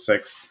for those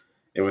six.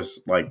 It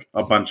was like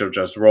a bunch of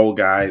just role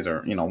guys,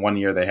 or 1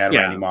 year they had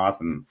Randy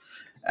Moss and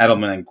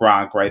Edelman and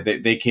Gronk, right?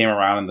 They came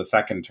around in the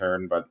second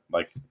turn, but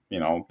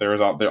there was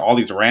all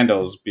these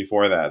randos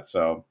before that.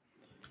 So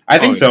I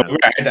think so.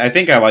 I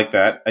think I like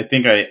that. I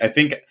think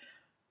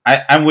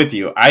I'm with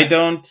you. I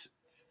don't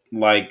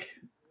like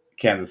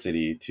Kansas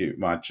City too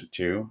much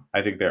too.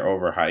 I think they're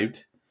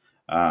overhyped.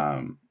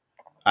 I'm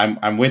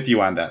with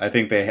you on that.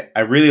 I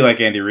really like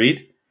Andy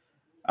Reid.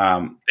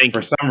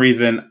 For some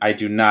reason, I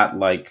do not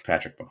like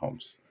Patrick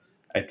Mahomes.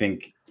 I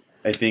think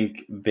I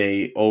think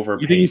they You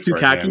think he's overpaid too for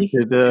him. cocky?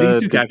 You think he's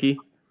too cocky?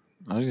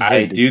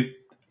 I do.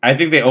 I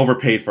think they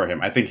overpaid for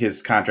him. I think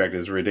his contract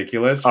is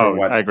ridiculous for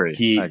Oh, I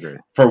agree.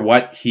 for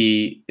what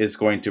he is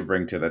going to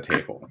bring to the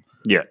table.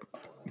 Yeah,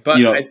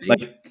 But I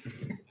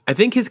Like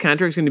think his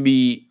contract's going to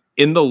be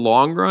in the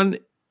long run.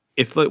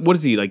 If what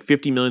is he like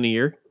 50 million a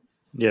year?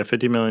 yeah,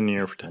 50 million a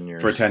year for 10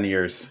 years. for 10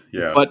 years.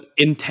 Yeah. But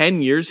in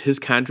 10 years, his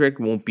contract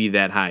won't be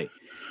that high.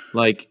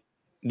 Like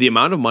the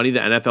amount of money the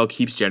NFL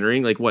keeps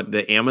generating, like what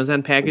the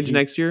Amazon package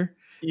next year.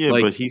 Yeah,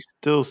 Like but he's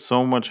still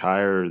so much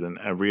higher than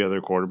every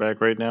other quarterback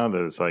right now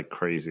that it's like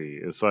crazy.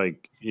 It's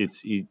like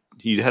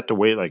you'd have to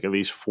wait like at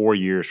least 4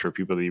 years for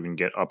people to even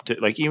get up to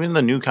like even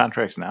the new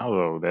contracts now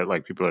though that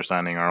like people are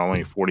signing are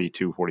only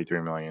 42,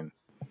 43 million.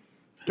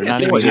 They're yeah, not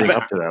so even what, getting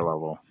up to that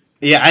level.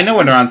 Yeah, I know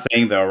what Ron's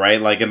saying though,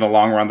 right? Like in the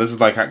long run, this is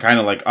like kind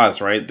of like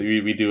us, right?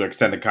 We do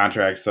extended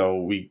contracts, so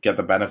we get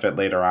the benefit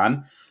later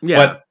on. yeah,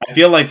 But I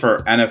feel like for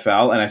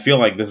NFL, and I feel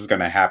like this is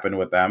going to happen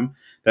with them,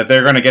 that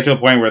they're going to get to a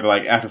point where they're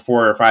like after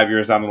 4 or 5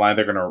 years down the line,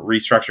 they're going to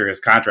restructure his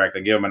contract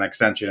and give him an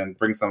extension and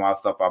bring some other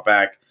stuff out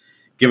back,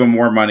 give him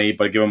more money,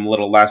 but give him a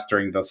little less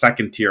during the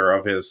second tier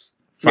of his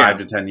 5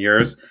 to 10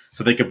 years,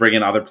 so they could bring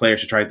in other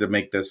players to try to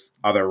make this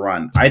other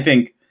run. I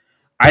think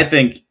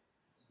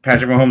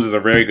Patrick Mahomes is a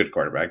very good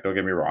quarterback. Don't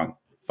get me wrong,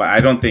 but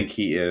I don't think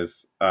he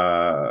is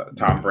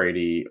Tom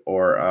Brady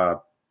or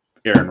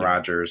Aaron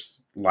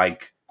Rodgers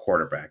like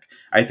quarterback.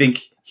 I think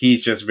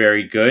he's just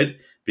very good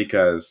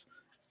because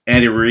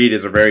Andy Reid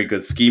is a very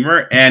good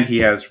schemer, and he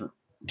has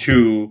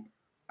two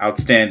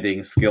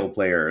outstanding skill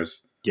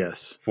players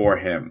Yes. for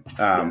him.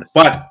 Yes.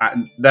 But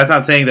that's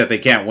not saying that they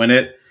can't win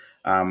it.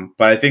 But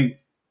I think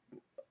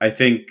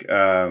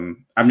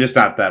I'm just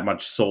not that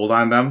much sold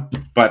on them.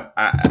 But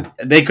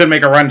they could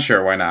make a run,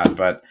 sure, why not?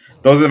 But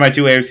those are my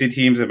two AFC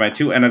teams and my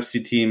two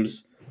NFC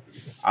teams.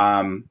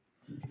 I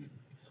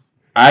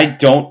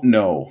don't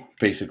know,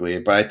 basically,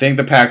 but I think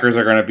the Packers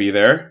are going to be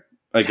there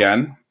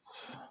again.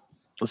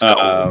 Let's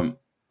go.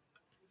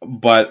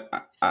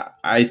 But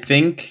I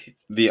think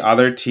the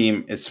other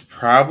team is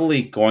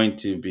probably going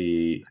to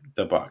be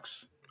the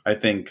Bucks. I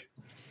think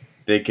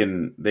they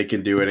can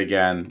do it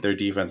again. Their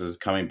defense is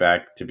coming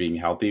back to being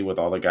healthy with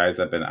all the guys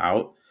that have been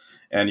out.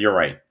 And you're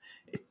right.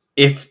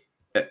 If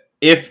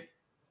if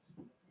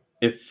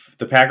if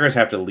the Packers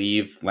have to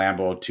leave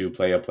Lambeau to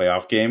play a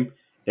playoff game,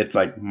 it's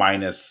like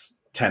minus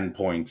 10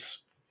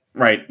 points,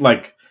 right?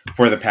 Like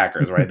for the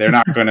Packers, right? They're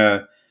not going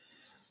to,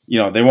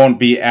 they won't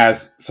be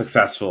as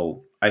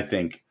successful, I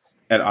think,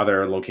 at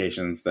other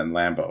locations than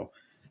Lambeau.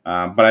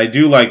 But I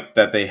do like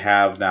that they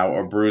have now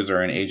a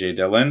bruiser in AJ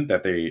Dillon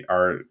that they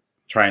are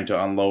trying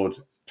to unload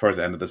towards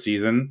the end of the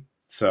season.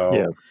 So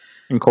Yeah.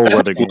 In cold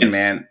weather games,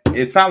 man.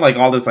 It's not like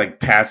all this like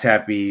pass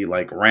happy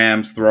like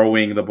Rams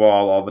throwing the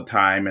ball all the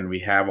time, and we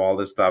have all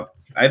this stuff.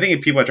 I think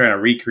if people are trying to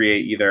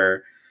recreate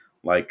either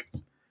like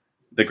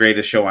the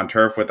greatest show on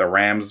turf with the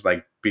Rams,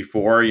 like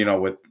before,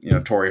 with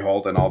Torrey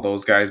Holt and all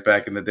those guys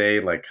back in the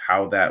day, like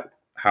how that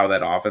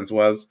offense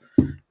was.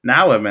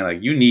 Now, I mean,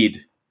 like you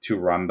need to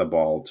run the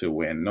ball to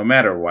win, no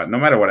matter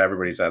what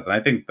everybody says. And I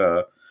think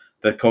the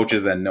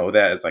coaches that know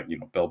that, it's like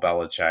Bill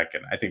Belichick,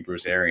 and I think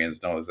Bruce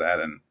Arians knows that,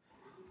 and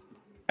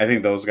I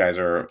think those guys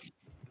are.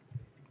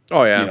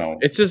 Oh yeah,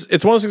 it's one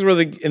of those things where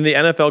in the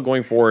NFL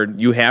going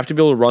forward, you have to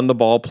be able to run the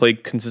ball, play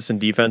consistent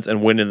defense,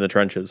 and win in the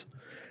trenches.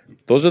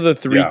 Those are the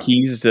three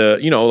keys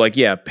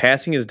to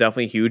passing is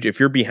definitely huge if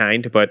you're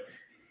behind, but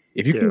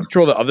if you can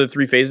control the other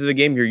three phases of the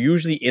game, you're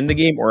usually in the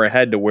game or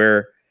ahead to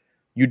where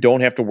you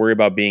don't have to worry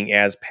about being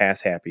as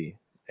pass happy.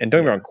 And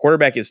don't get me wrong,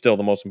 quarterback is still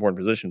the most important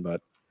position,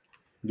 but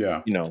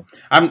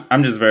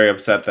I'm just very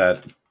upset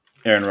that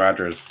Aaron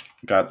Rodgers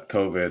got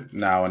COVID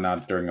now and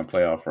not during a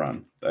playoff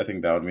run. I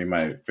think that would be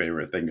my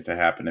favorite thing to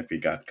happen if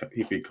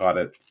he caught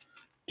it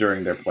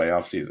during their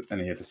playoff season and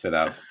he had to sit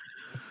out.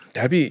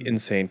 That'd be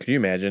insane. Could you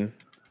imagine?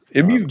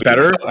 It'd be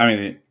better.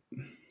 It'd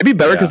be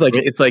better because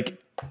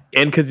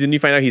because then you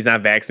find out he's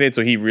not vaccinated,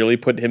 so he really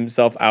put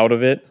himself out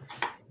of it.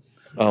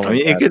 Oh, I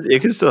mean,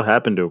 it could still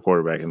happen to a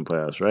quarterback in the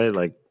playoffs, right?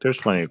 Like, there's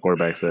plenty of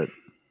quarterbacks that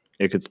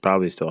it could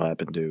probably still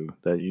happen to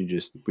that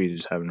we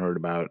just haven't heard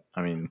about.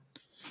 I mean,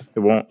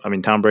 it won't. I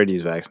mean, Tom Brady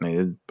is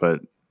vaccinated,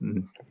 but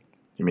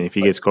I mean, if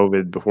he gets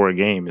COVID before a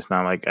game, it's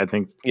not like I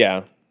think.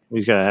 Yeah,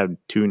 he's got to have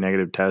 2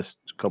 negative tests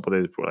a couple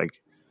days before,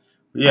 like.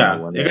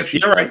 Yeah,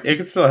 you're right. It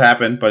could still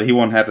happen, but he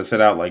won't have to sit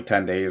out like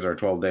 10 days or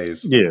 12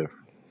 days. Yeah.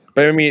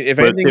 But I mean, if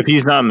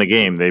he's not in the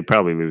game, they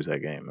probably lose that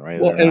game,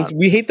 right? Well, and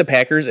we hate the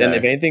Packers, and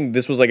if anything,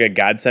 this was like a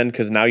godsend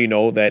because now you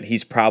know that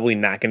he's probably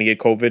not going to get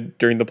COVID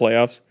during the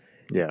playoffs,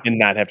 and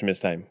not have to miss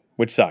time,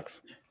 which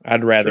sucks.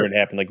 I'd rather it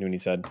happen, like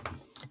Nuni said.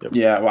 Yep.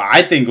 Yeah, well,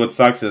 I think what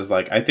sucks is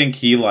I think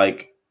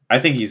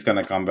he's going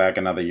to come back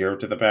another year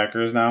to the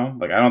Packers now.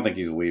 Like, I don't think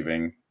he's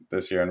leaving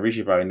this year, and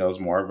Rishi probably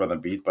knows more about the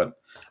beat, but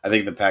I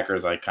think the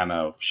Packers kind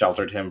of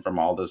sheltered him from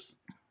all this.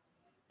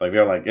 Like,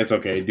 they're like, it's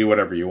okay, do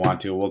whatever you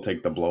want to. We'll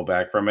take the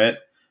blowback from it.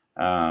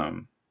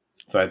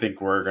 So I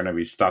think we're going to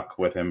be stuck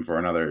with him for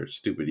another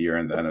stupid year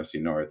in the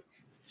NFC North.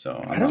 So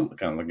I'm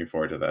kind of looking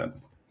forward to that.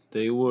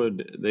 They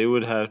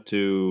would have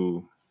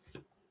to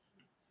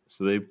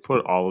So they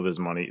put all of his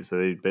money. So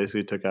they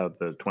basically took out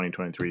the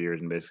 2023 years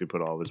and basically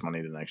put all of his money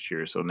to next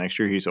year. So next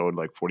year he's owed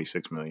like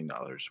 $46 million,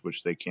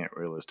 which they can't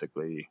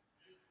realistically,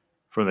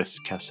 from the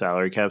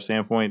salary cap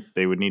standpoint,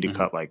 they would need to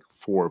cut like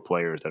 4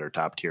 players that are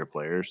top tier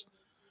players.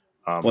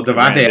 Well,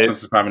 Devontae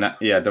Adams is probably not.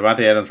 Yeah,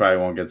 Devontae Adams probably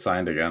won't get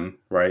signed again,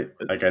 right?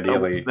 Like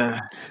ideally. But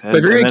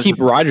if you're gonna keep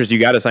Rodgers, you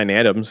got to sign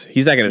Adams.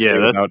 He's not gonna stay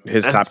without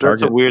his top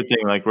target. That's a weird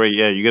thing. Like, right?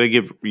 Yeah, you gotta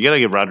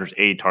give Rodgers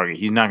a target.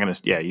 He's not gonna.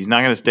 Yeah, he's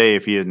not gonna stay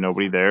if he has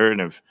nobody there,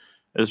 and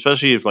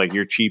especially if like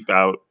you're cheap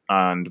out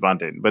on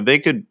Devontae. But they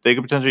could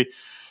potentially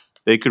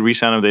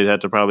re-sign him.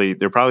 They're probably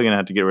gonna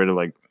have to get rid of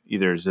like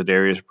either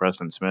Zadarius or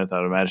Preston Smith. I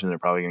would imagine they're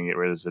probably gonna get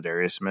rid of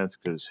Zadarius Smith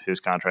because his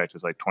contract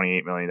is like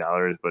 $28 million,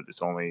 but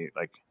it's only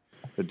like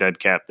the dead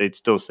cap. They'd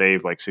still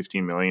save like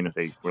 $16 million if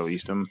they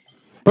released him.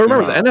 But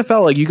remember, the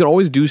NFL, like you can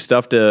always do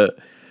stuff to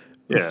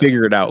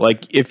figure it out.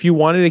 Like if you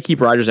wanted to keep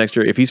Rodgers next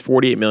year, if he's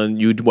 $48 million,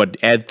 you'd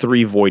add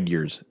 3 void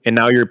years, and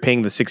now you're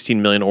paying the $16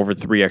 million over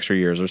 3 extra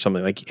years or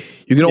something. Like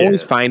you can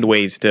always find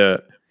ways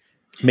to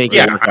make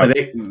it work out.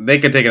 They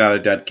could take another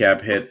dead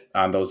cap hit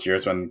on those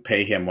years and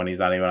pay him when he's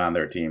not even on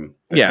their team.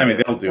 Yeah, I mean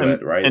they'll do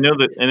it, right? I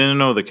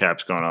know the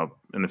cap's going up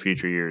in the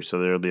future years, so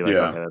they'll be like,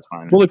 okay, that's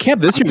fine. Well, the cap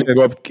this year is going to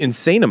go up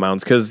insane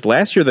amounts because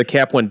last year the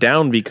cap went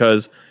down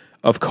because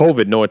of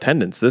COVID, no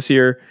attendance. This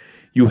year,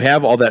 you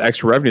have all that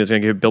extra revenue that's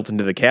going to get built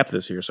into the cap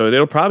this year. So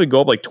it'll probably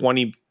go up like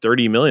 20,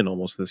 30 million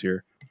almost this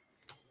year.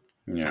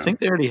 Yeah. I think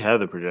they already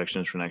have the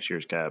projections for next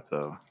year's cap,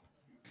 though.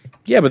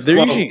 Yeah, but they're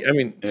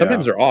usually,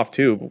 sometimes they're off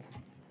too.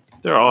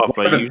 They're off,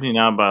 but usually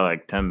not by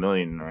like 10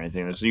 million or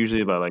anything. It's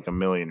usually by like $1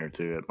 million or $2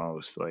 million at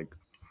most. Like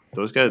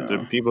those guys, the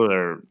people that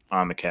are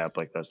on the cap,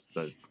 like that's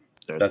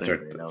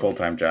their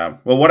full-time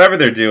job. Well, whatever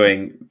they're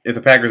doing, if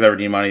the Packers ever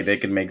need money, they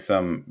can make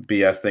some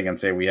BS thing and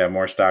say we have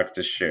more stocks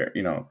to share,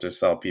 to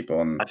sell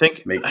people and I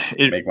think make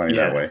money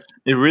that way.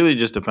 It really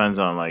just depends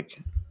on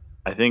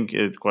I think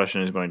the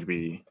question is going to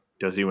be,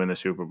 does he win the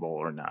Super Bowl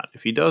or not?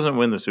 If he doesn't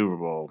win the Super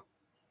Bowl,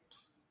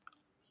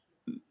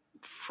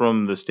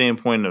 from the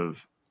standpoint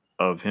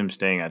of him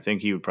staying, I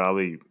think he would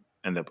probably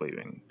end up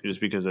leaving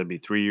just because it'd be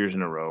 3 years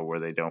in a row where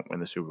they don't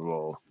win the Super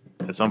Bowl.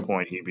 At some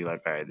point, he'd be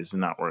like, all right, this is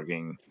not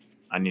working.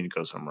 I need to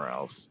go somewhere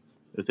else.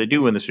 If they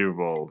do win the Super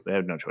Bowl, they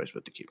have no choice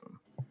but to keep him.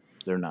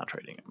 They're not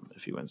trading him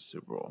if he wins the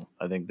Super Bowl.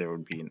 I think there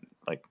would be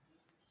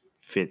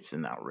fits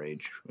and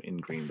outrage in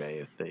Green Bay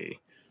if they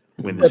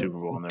win the Super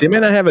Bowl. They may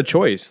not have a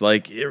choice.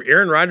 Like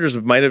Aaron Rodgers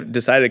might have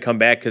decided to come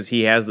back because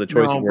he has the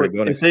choice of where to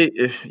go.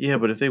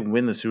 But if they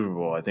win the Super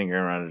Bowl, I think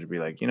Aaron Rodgers would be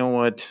like, you know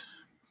what,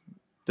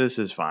 this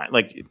is fine.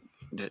 Like,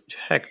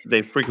 heck,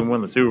 they freaking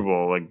won the Super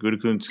Bowl. Like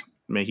Gutekunst,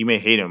 he may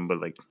hate him, but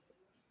like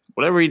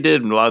whatever he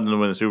did allowed them to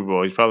win the Super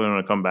Bowl. He's probably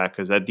going to come back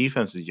because that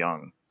defense is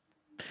young.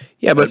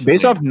 Yeah, but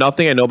based off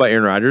nothing I know about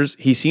Aaron Rodgers,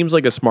 he seems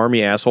like a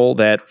smarmy asshole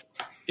that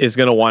is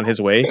going to want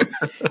his way.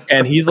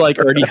 And he's like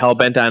already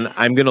hell-bent on,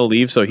 I'm going to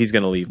leave, so he's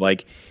going to leave.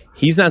 Like,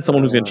 he's not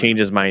someone who's going to change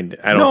his mind.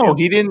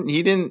 He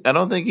didn't. I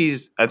don't think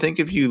I think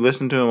if you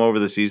listen to him over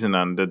the season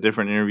on the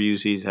different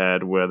interviews he's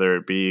had, whether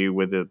it be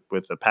with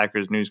the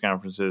Packers news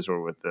conferences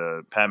or with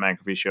the Pat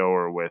McAfee show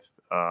or with,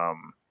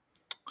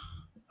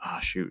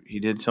 he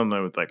did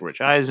something with like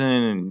Rich Eisen,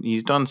 and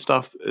he's done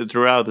stuff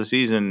throughout the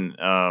season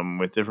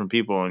with different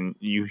people, and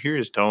you hear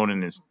his tone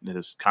and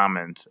his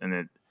comments,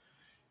 and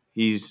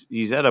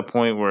he's at a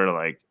point where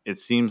like it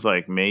seems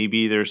like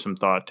maybe there's some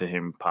thought to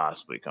him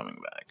possibly coming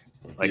back.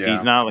 Like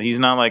he's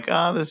not like,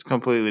 this is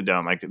completely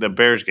dumb. Like the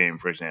Bears game,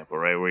 for example,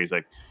 right, where he's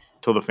like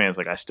told the fans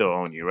like, I still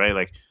own you, right?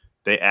 Like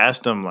they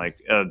asked him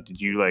like, did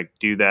you like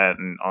do that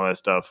and all that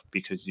stuff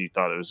because you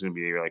thought it was going to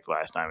be your like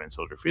last time in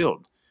Soldier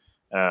Field?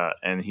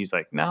 And he's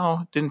like,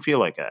 no, it didn't feel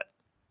like that.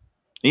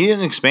 He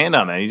didn't expand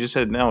on that. He just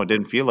said, no, it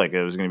didn't feel like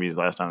it was going to be his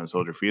last time in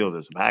Soldier Field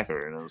as a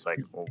Packer. And it was like,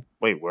 well,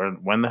 wait,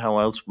 when the hell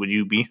else would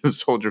you be in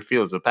Soldier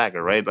Field as a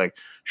Packer, right? Like,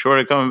 short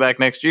of coming back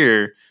next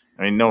year,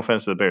 I mean, no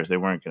offense to the Bears, they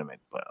weren't going to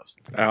make the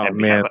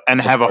playoffs. And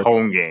have a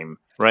home game,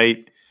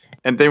 right?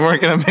 And they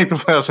weren't going to make the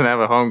playoffs and have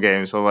a home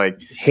game. So,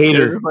 like,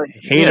 hater.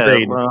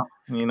 Well,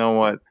 you know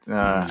what?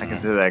 I can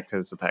say that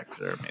because the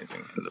Packers are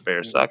amazing and the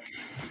Bears suck.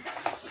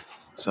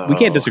 So we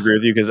can't disagree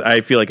with you because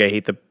I feel like I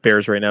hate the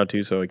Bears right now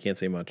too, so I can't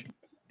say much.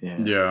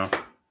 Yeah.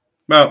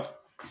 Well,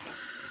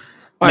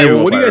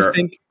 what do you guys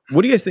think?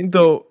 What do you guys think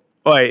though?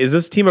 All right, is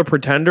this team a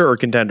pretender or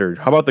contender?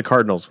 How about the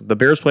Cardinals? The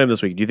Bears play them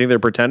this week. Do you think they're a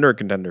pretender or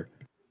contender?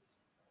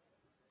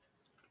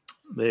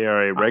 They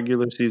are a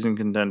regular season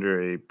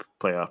contender, a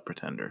playoff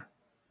pretender.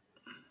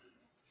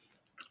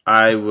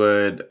 I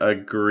would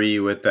agree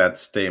with that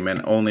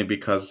statement only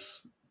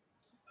because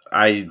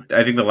I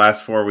think the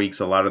last 4 weeks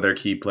a lot of their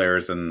key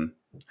players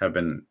have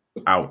been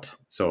out.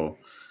 So,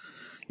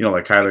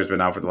 like Kyler's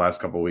been out for the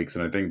last couple of weeks,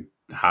 and I think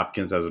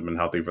Hopkins hasn't been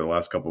healthy for the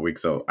last couple of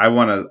weeks. So I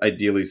want to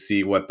ideally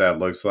see what that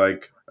looks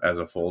like as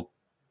a full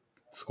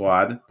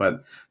squad.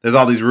 But there's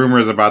all these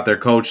rumors about their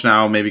coach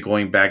now maybe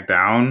going back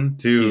down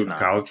to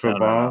college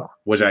football,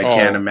 which I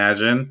can't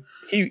imagine.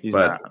 He's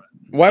not.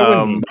 Why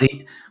wouldn't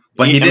he?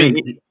 He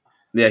didn't.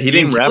 He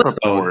didn't kill it,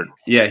 though.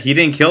 Yeah, he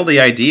didn't kill the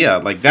idea.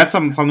 Like that's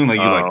something like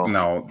you like.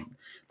 No,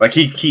 Like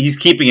he's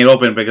keeping it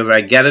open because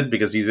I get it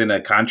because he's in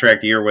a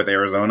contract year with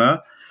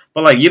Arizona.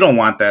 But like you don't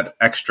want that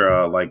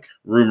extra like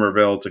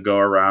rumorville to go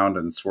around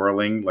and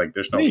swirling. Like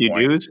there's no Yeah, you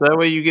point. do. So that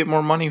way you get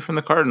more money from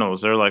the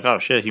Cardinals. They're like, oh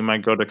shit, he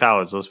might go to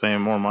college. Let's pay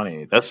him more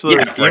money. That's For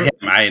him,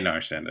 I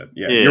understand it.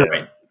 Yeah, you're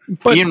right.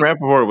 But Ian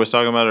Rappaport was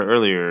talking about it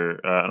earlier.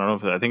 I don't know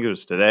if I think it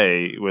was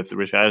today with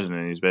Rich Eisen,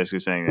 and he's basically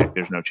saying like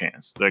there's no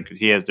chance. Like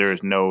there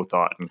is no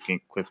thought in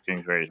Cliff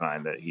Kingsbury's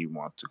mind that he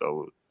wants to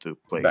go to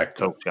play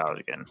coach college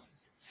again.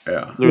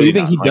 Yeah. Do you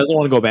think he doesn't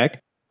want to go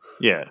back?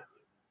 Yeah.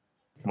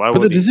 But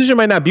the decision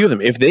might not be with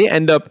him. If they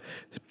end up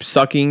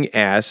sucking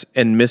ass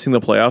and missing the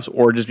playoffs,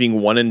 or just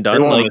being one and done,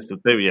 they won't miss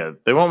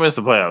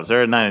the playoffs.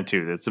 They're at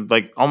 9-2. It's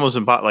like almost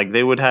impossible. Like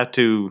they would have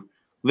to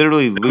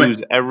literally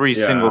lose every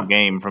single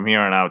game from here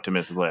on out to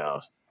miss the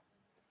playoffs.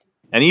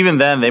 And even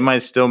then, they might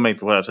still make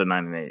the playoffs at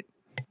 9-8.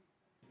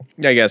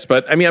 Yeah, I guess.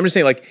 But I mean, I'm just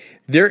saying, like,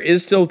 there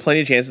is still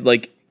plenty of chances.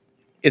 Like,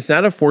 it's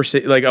not a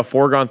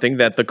foregone thing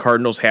that the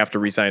Cardinals have to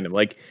re-sign him.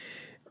 Like,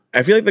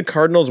 I feel like the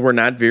Cardinals were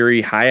not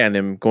very high on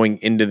him going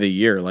into the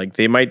year. Like,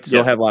 they might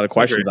still have a lot of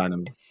questions on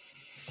him.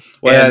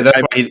 Well, yeah, that's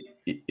why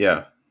he.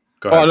 Yeah.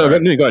 Go ahead. Oh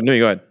no, go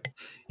ahead.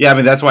 Yeah, I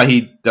mean that's why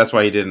he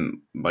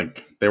didn't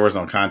like. There was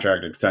no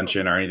contract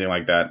extension or anything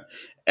like that.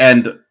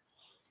 And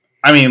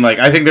I mean, like,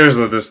 I think this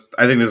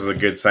is a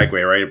good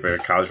segue, right? For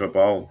college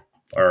football,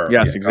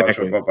 yes,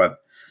 exactly. Football,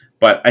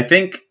 but I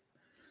think,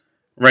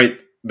 right,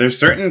 there's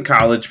certain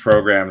college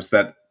programs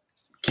that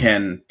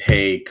can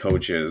pay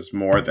coaches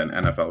more than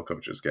NFL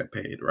coaches get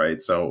paid, right?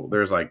 So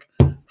there's like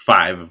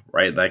 5,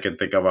 right, that I can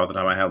think of off the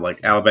top of my head, like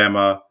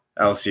Alabama,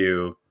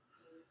 LSU,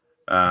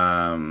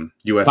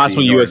 USC,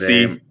 possible USC,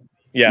 Dame,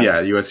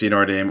 USC,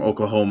 Notre Dame,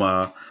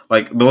 Oklahoma.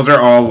 Like those are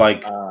all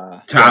like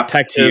top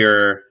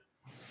tier.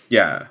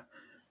 Yeah,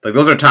 like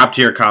those are top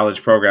tier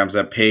college programs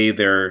that pay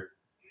their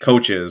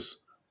coaches.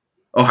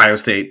 Ohio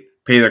State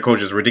pay their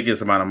coaches a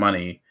ridiculous amount of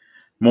money,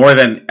 more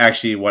than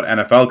actually what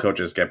NFL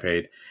coaches get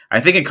paid. I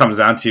think it comes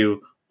down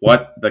to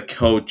what the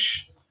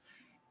coach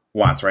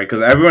wants, right? Because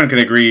everyone can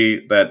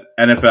agree that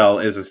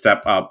NFL is a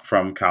step up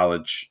from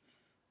college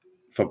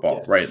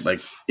football, right? Like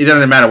it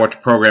doesn't matter what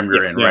program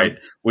you're in, right?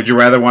 Would you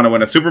rather want to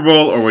win a Super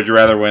Bowl or would you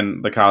rather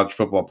win the college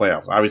football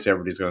playoffs? Obviously,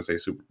 everybody's going to say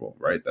Super Bowl,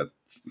 right?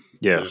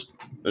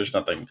 There's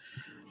nothing.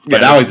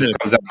 But now it just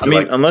comes out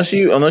to unless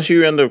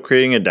you end up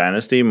creating a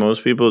dynasty,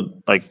 most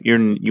people like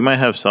you might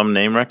have some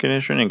name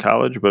recognition in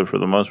college, but for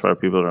the most part,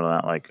 people are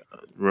not like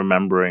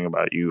remembering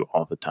about you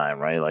all the time,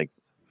 right? Like,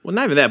 well,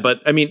 not even that, but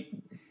I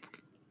mean,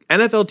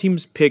 NFL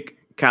teams pick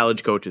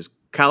college coaches.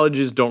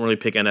 Colleges don't really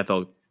pick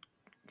NFL.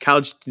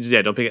 College,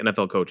 don't pick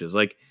NFL coaches.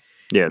 Like,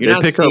 you're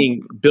not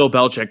seeing Bill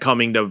Belichick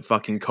coming to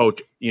fucking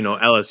coach,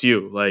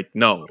 LSU. Like,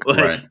 no,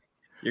 like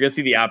you're gonna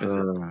see the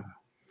opposite.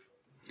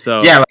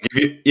 So yeah, like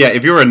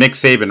if you were a Nick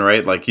Saban,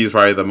 right? Like he's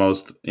probably the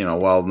most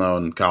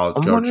well-known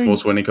college coach,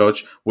 most winning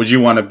coach. Would you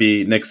want to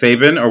be Nick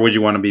Saban or would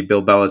you want to be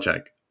Bill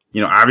Belichick?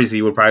 Obviously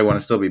you would probably want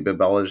to still be Bill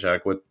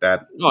Belichick with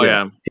that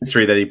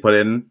history that he put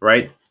in,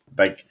 right?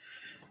 Like,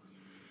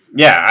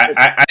 yeah,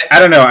 I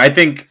don't know. I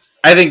think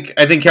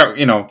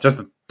just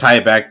to tie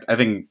it back, I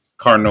think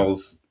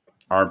Cardinals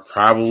are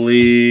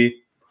probably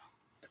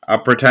a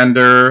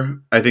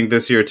pretender. I think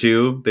this year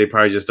too. They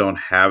probably just don't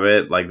have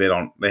it. Like they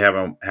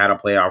haven't had a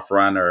playoff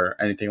run or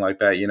anything like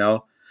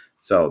that,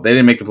 So they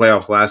didn't make the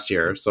playoffs last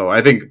year. So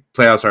I think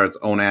playoffs are its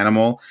own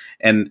animal.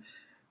 And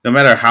no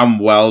matter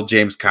how well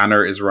James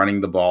Conner is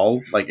running the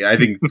ball, like I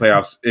think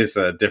playoffs is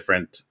a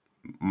different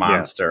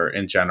monster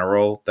in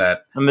general.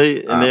 And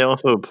they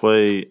also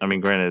play. I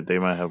mean, granted, they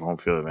might have home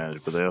field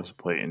advantage, but they also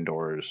play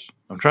indoors.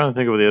 I'm trying to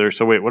think of the other.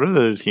 So wait, what are the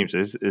other teams?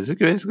 Is it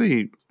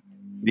basically?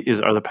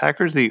 Are the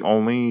Packers the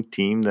only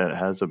team that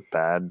has a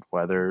bad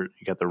weather?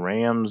 You got the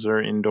Rams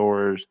are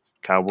indoors,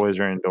 Cowboys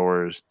are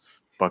indoors,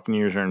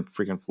 Buccaneers are in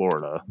freaking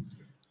Florida,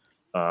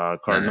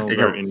 Cardinals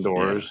are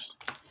indoors.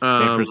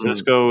 San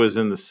Francisco is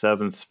in the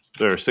 7th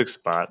or 6th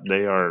spot.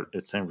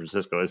 It's San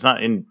Francisco. It's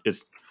not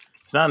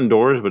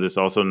indoors, but it's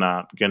also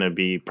not going to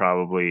be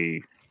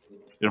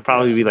it'll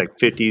probably be like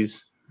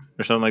 50s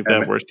or something like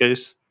that. Worst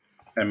case.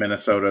 And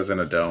Minnesota's in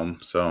a dome,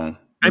 so.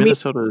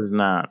 Minnesota is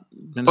not.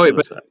 But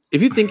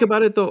if you think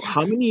about it, though,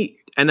 how many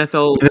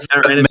NFL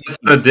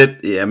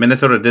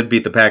Minnesota did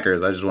beat the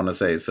Packers. I just want to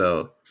say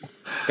so.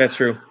 That's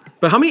true.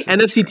 But how many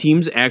NFC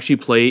teams actually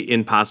play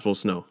in possible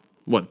snow?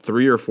 What,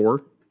 3 or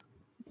 4?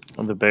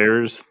 The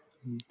Bears,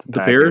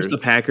 the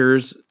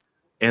Packers,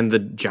 and the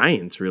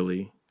Giants.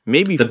 Really,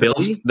 maybe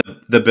Philly.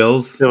 The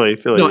Bills. Philly.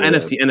 No,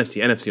 NFC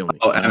only.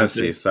 Oh,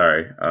 NFC.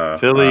 Sorry.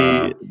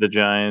 Philly, the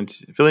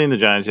Giants. Philly and the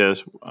Giants.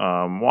 Yes.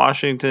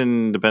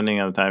 Washington, depending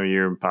on the time of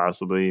year,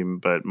 possibly,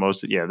 but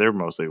they're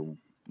mostly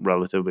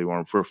relatively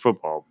warm for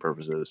football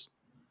purposes.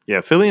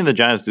 Yeah, Philly and the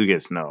Giants do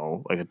get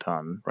snow like a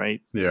ton,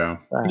 right? Yeah.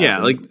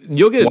 Like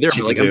you'll get it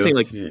there. Like I'm saying,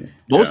 like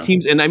most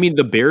teams, and I mean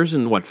the Bears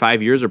in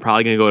 5 years are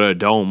probably going to go to a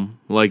dome.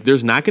 Like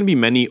there's not going to be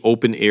many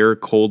open air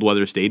cold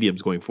weather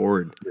stadiums going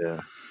forward.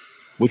 Yeah.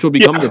 Which will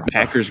become the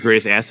Packers'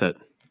 greatest asset.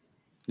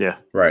 Yeah.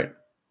 Right.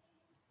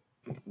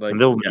 Like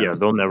they'll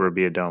never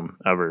be a dome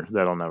ever.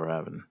 That'll never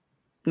happen.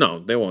 No,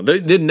 they won't.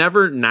 They'd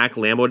never knock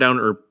Lambeau down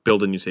or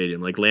build a new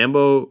stadium. Like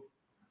Lambeau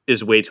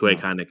is way too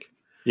iconic.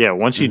 Yeah,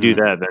 once you do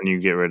that, then you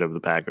get rid of the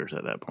Packers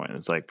at that point.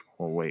 It's like,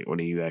 well, wait, what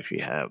do you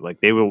actually have? Like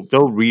they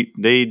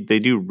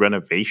do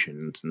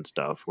renovations and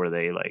stuff where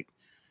they like,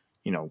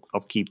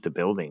 upkeep the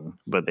building,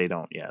 but they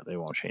don't. Yeah, they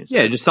won't change.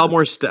 Yeah, just sell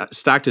more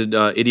stock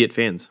to idiot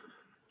fans.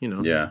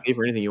 Pay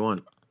for anything you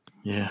want.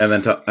 Yeah, and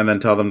then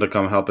tell them to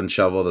come help and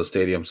shovel the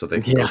stadium so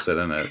they can go sit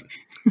in it.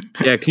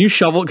 Yeah, can you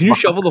shovel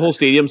the whole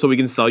stadium so we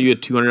can sell you a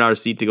 $200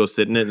 seat to go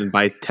sit in it and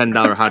buy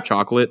 $10 hot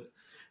chocolate?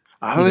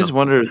 I always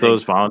wonder if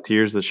those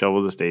volunteers that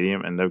shovel the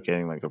stadium end up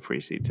getting like a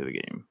free seat to the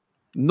game.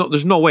 No,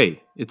 there's no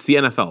way. It's the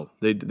NFL.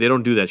 They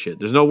don't do that shit.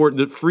 There's no word.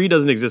 The free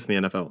doesn't exist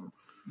in the NFL.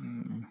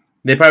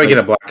 They probably get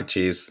a block of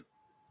cheese.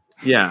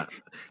 Yeah,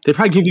 they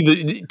probably give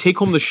you take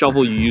home the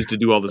shovel you used to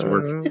do all this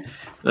work.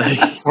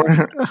 I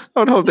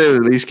would hope they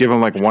would at least give them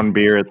like one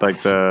beer at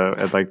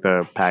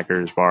the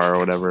Packers bar or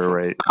whatever,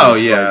 right? Oh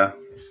yeah,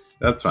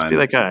 that's fine. Just be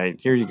like, all right,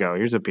 here you go.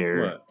 Here's a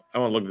beer. What? I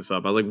want to look this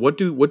up. I was like, what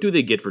do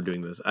they get for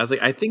doing this? I was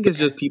like, I think it's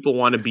just people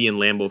want to be in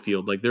Lambeau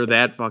Field. Like they're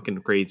that fucking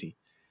crazy.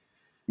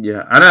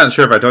 Yeah, I'm not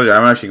sure if I told you.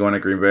 I'm actually going to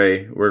Green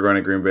Bay. We're going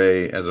to Green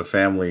Bay as a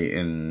family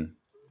in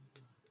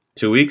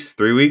 3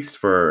 weeks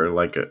for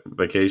like a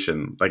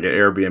vacation, like an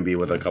Airbnb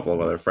with a couple of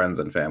other friends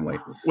and family.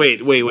 Wait.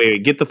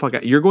 Get the fuck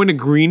out. You're going to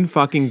Green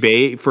fucking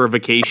Bay for a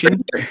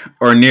vacation?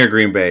 Or near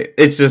Green Bay.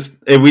 It's just,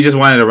 we just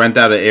wanted to rent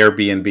out an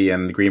Airbnb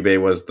and Green Bay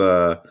was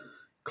the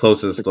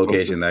closest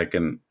location that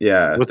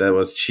that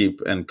was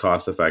cheap and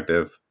cost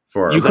effective.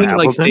 For you couldn't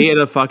like stay at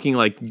a fucking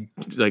like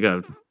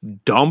a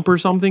dump or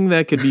something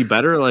that could be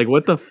better. Like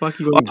what the fuck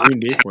are you going to Green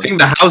Bay for? I think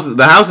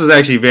the house is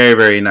actually very,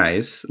 very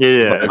nice.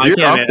 Yeah. If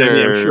you're out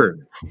there, I'm sure.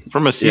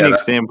 From a scenic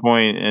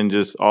standpoint and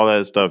just all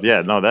that stuff,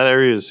 that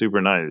area is super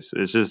nice.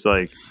 It's just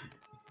like,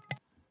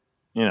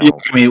 I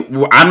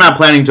mean, I'm not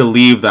planning to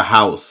leave the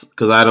house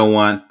because I don't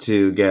want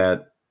to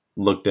get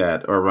looked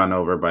at or run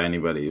over by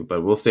anybody.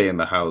 But we'll stay in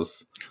the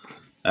house.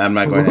 I'm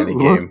not going to any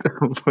game.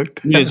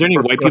 Is there any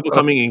white people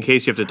coming in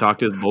case you have to talk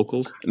to the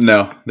locals?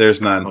 No, there's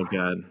none. Oh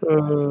God!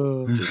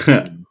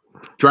 Just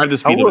drive the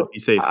speed limit. Be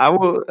safe. I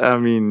will. I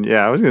mean,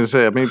 yeah. I was going to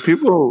say. I mean,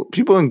 people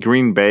in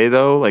Green Bay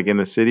though, like in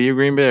the city of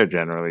Green Bay, are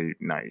generally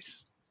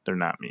nice. They're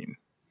not mean.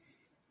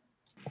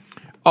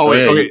 Oh,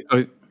 wait,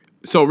 okay.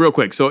 So real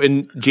quick. So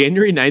in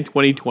January 9th,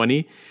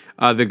 2020,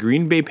 the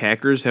Green Bay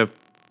Packers have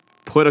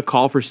put a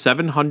call for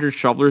 700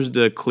 shovelers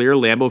to clear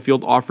Lambeau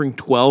Field, offering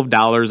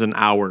 $12 an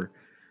hour.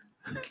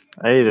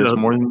 Hey, there's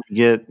more than you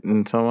get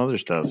in some other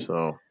stuff.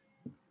 So,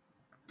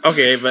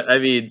 okay, but I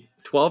mean,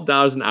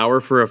 $12 an hour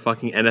for a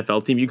fucking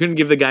NFL team. You couldn't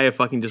give the guy a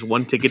fucking just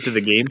one ticket to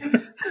the game.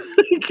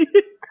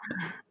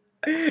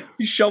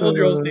 You shoveled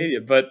your whole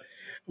stadium. But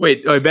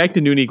wait, back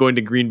to Nuni going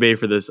to Green Bay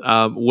for this.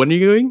 When are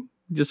you going?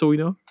 Just so we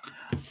know.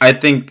 I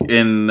think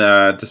in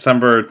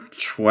December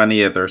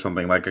 20th or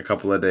something, like a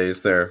couple of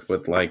days there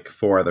with like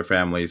 4 other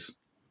families.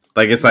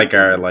 Like it's like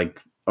our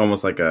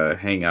almost like a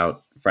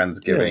hangout.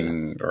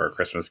 Friendsgiving or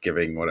Christmas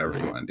giving, whatever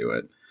you want to do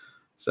it.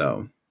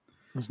 So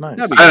that's nice.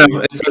 I don't know.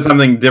 It's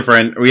something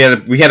different. We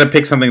had to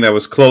pick something that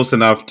was close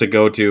enough to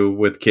go to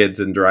with kids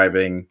and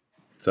driving.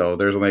 So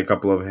there's only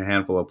a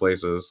handful of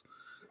places.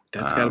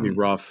 That's got to be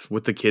rough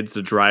with the kids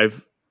to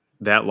drive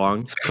that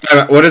long.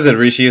 What is it,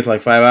 Rishi? It's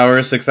like 5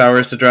 hours, 6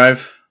 hours to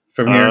drive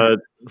from here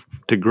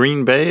to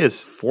Green Bay is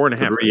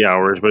 4.5 3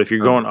 hours. But if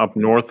you're going up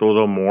north a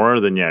little more,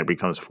 then it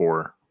becomes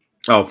 4.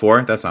 Oh,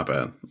 4? That's not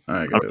bad.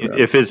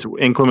 If it's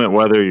inclement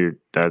weather,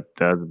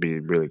 that'd be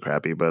really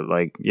crappy. But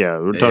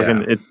we're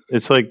talking.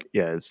 It's like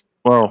it's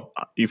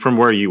from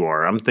where you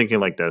are. I'm thinking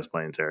like Des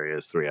Plaines area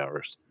is 3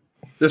 hours.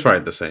 It's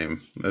probably the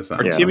same. That's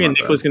not. Are Timmy and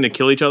Nicholas going to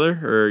kill each other,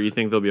 or you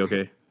think they'll be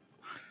okay?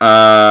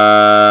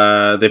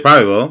 They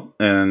probably will,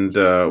 and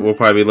we'll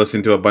probably be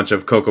listening to a bunch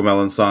of Coco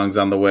Melon songs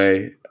on the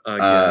way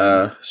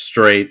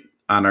straight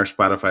on our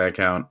Spotify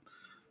account.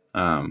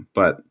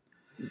 But.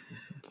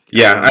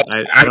 Yeah,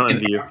 I don't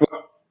envy you.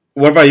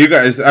 What about you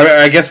guys?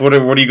 I guess what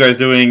are you guys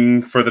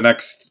doing for the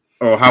next?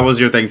 Oh, how was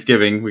your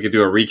Thanksgiving? We could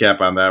do a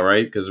recap on that,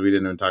 right? Because we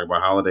didn't even talk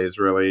about holidays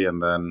really,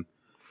 and then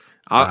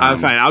I'm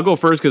fine. I'll go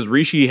first because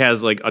Rishi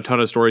has like a ton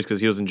of stories because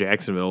he was in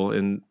Jacksonville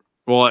and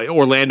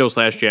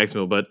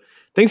Orlando/Jacksonville. But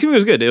Thanksgiving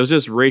was good. It was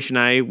just Raish and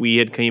I. We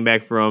had came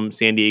back from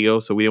San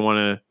Diego, so we didn't want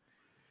to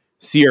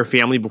see our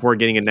family before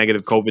getting a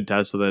negative COVID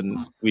test. So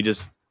then we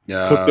just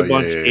cooked a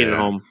bunch, ate at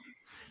home.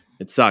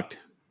 It sucked.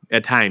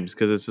 At times,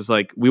 because it's just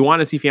like we want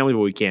to see family, but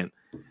we can't.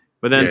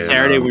 But then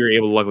Saturday, we were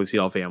able to luckily see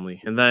all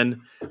family. And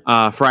then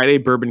Friday,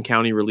 Bourbon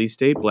County release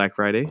date, Black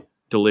Friday.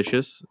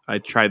 Delicious. I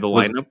tried the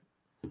lineup.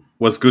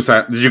 Was Goose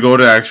Island? Did you go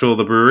to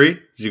the brewery?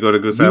 Did you go to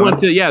Goose Island? We went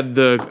to,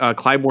 the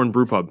Clybourne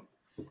Brew Pub.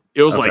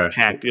 It was like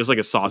packed. It was like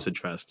a sausage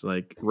fest.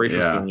 Like Rachel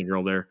was the only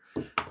girl there.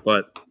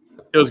 But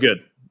it was good.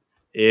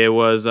 It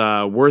was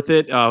worth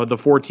it. The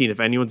 14, if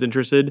anyone's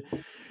interested,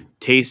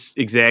 tastes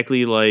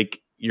exactly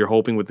like you're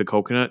hoping with the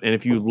coconut. And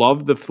if you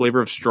love the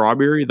flavor of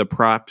strawberry, the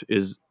prop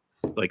is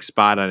like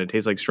spot on. It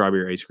tastes like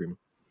strawberry ice cream.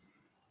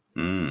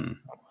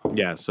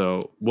 Yeah,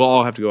 so we'll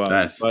all have to go out.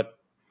 Nice. But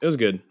It was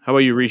good. How about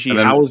you, Rishi? And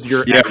then, How was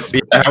your?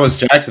 how was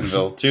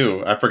Jacksonville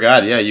too? I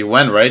forgot. Yeah, you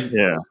went, right?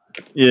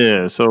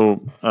 Yeah.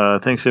 So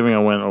Thanksgiving, I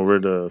went over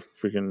to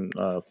freaking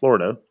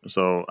Florida.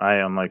 So I,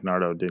 unlike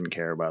Nardo, didn't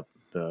care about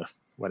the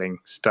wedding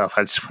stuff.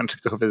 I just wanted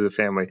to go visit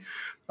family.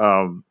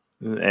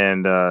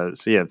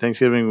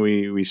 Thanksgiving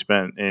we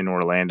spent in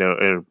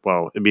Orlando.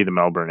 It'd be the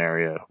Melbourne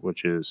area,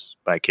 which is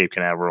by Cape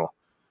Canaveral.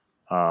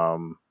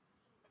 Um,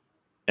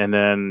 and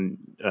then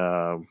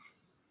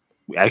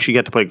we actually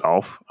got to play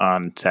golf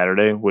on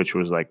Saturday, which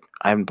was like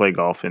I haven't played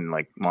golf in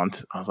like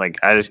months. I was like,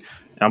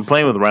 I'm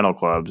playing with rental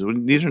clubs.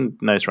 These are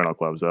nice rental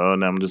clubs though,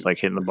 and I'm just like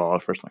hitting the ball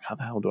at first. I'm like, how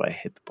the hell do I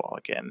hit the ball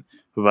again?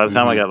 But by the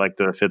time I got like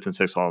the fifth and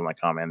sixth hole, I'm like,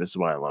 oh man, this is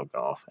why I love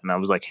golf. And I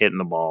was like hitting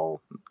the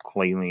ball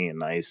cleanly and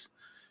nice,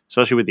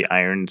 especially with the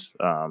irons.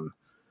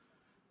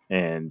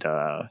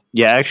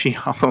 Actually,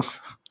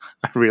 almost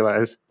I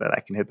realized that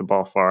I can hit the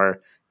ball far,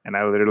 and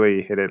I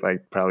literally hit it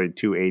like probably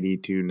 280,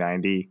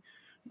 290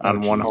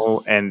 on one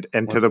hole, and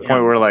to the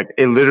point where like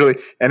it literally,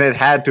 and it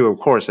had to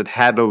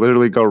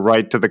literally go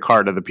right to the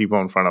cart of the people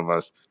in front of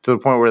us, to the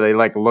point where they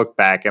like looked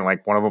back and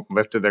like one of them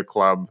lifted their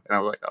club, and I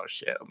was like, oh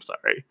shit, I'm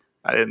sorry,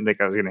 I didn't think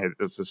I was gonna hit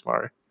this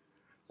far.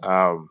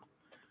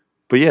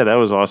 But yeah, that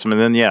was awesome.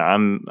 And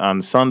then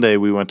on Sunday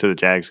we went to the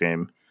Jags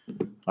game.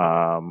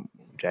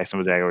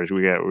 Jacksonville Jaguars.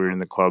 We were in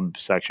the club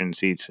section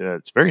seats.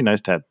 It's very nice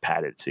to have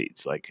padded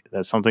seats. Like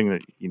that's something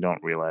that you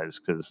don't realize,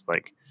 because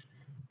like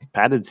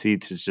padded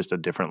seats is just a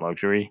different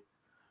luxury.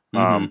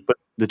 But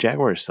the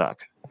Jaguars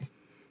suck.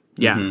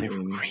 Yeah, they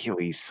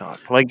really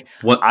suck. Like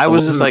I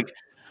was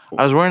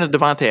wearing a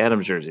Devontae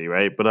Adams jersey,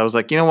 right? But I was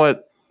like, you know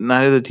what?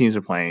 Neither of the teams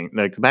are playing.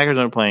 Like the Packers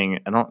aren't playing.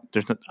 I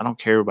don't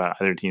care about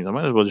other teams. I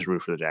might as well just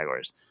root for the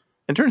Jaguars.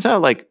 It turns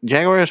out like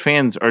Jaguars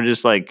fans are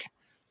just like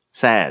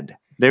sad.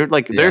 They're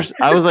like,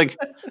 I was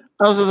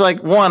just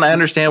like, one, I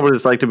understand what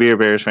it's like to be a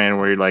Bears fan,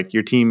 where you're like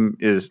your team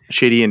is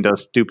shitty and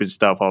does stupid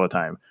stuff all the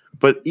time.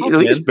 But at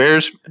least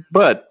Bears,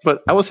 but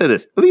I will say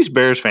this: at least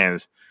Bears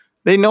fans,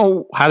 they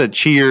know how to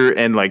cheer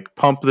and like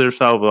pump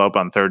themselves up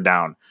on third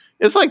down.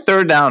 It's like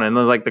third down, and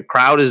like the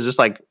crowd is just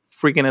like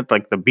freaking at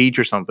like the beach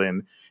or something.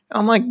 And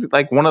I'm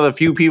like one of the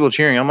few people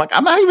cheering. I'm like,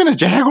 I'm not even a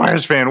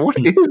Jaguars fan. What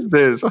is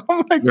this?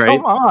 I'm like,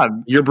 come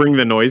on, you're bringing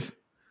the noise.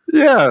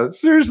 Yeah,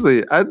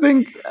 seriously. I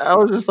think I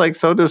was just like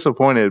so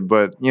disappointed,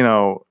 but you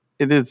know,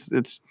 it's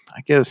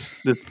I guess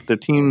the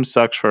team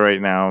sucks for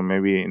right now.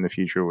 Maybe in the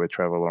future with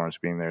Trevor Lawrence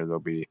being there, they'll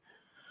be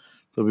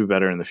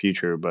better in the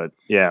future. But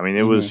yeah, I mean,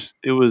 it was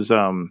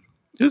an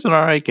all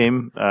right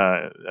game.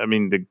 I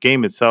mean, the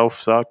game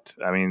itself sucked.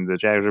 I mean, the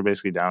Jags were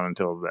basically down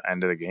until the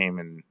end of the game,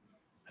 and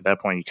at that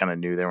point, you kind of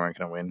knew they weren't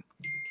going to win.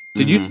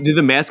 Did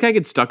the mascot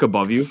get stuck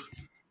above you?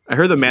 I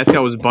heard the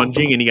mascot was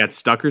bunging and he got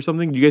stuck or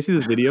something. Did you guys see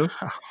this video?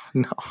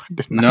 No,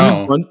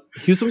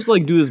 He was supposed to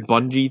like do this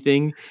bungee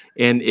thing,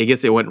 and I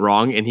guess it went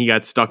wrong, and he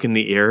got stuck in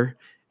the air,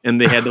 and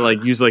they had to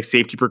like use like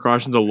safety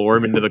precautions to lure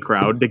him into the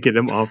crowd to get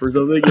him off or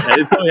something. I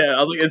was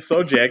like, it's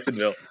so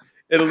Jacksonville.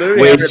 It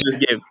literally happened in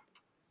this game.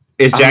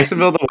 Is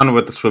Jacksonville the one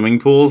with the swimming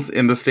pools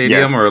in the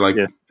stadium, or like?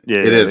 Yes. Yeah,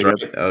 it is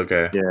right.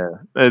 Okay.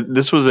 Yeah,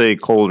 this was a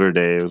colder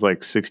day. It was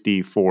like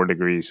 64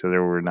 degrees, so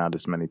there were not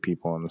as many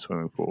people in the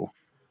swimming pool.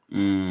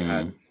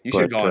 God, you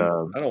should have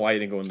gone. I don't know why you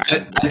didn't go in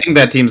the I think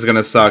that team's going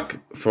to suck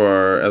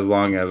for as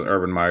long as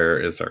Urban Meyer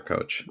is our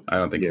coach. I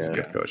don't think he's a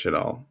good coach at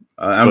all.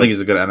 I don't think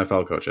he's a good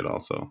NFL coach at all.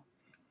 So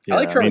I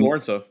like Trevor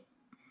Lawrence, though.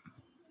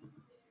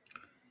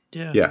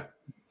 Yeah,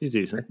 he's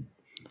decent.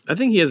 I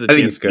think he has a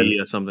chance to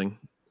be something.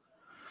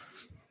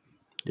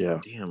 Yeah.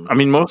 Damn. I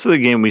mean, most of the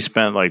game we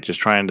spent like just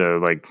trying to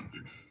like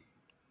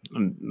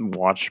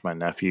watch my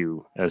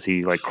nephew as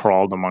he like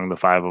crawled among the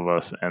five of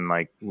us and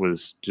like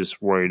was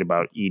just worried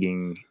about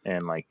eating,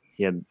 and like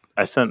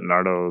I sent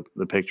Nardo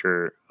the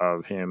picture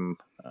of him.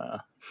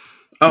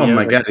 Oh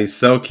my god, he's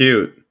so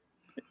cute.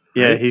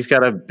 Yeah, right? He's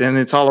got and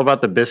it's all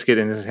about the biscuit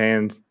in his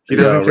hand. He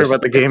doesn't care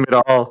about the game at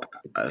all.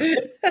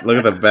 Look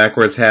at the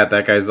backwards hat.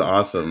 That guy's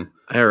awesome.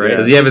 All right.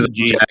 Does he have his own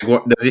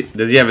Jaguar?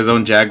 Does he have his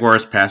own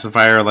Jaguars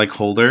pacifier like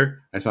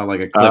holder? I saw like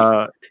a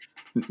clip.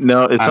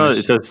 No, it's not.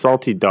 It's a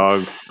salty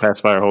dog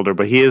pacifier holder,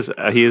 but he has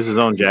his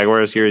own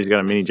Jaguars here. He's got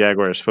a mini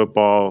Jaguars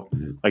football.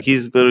 Like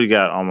he's literally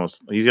got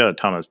a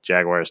ton of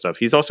Jaguar stuff.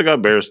 He's also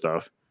got Bear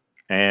stuff,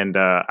 and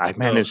I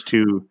managed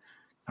to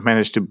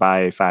buy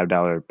a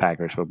 $5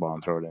 Packers football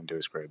and throw it into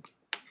his crib.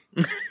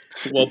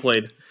 Well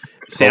played.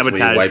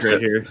 Sabotage right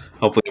here.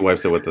 Hopefully, he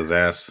wipes it with his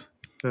ass.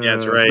 Yeah,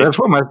 that's right. That's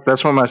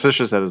what my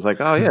sister said. It's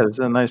like, oh yeah, this is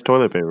a nice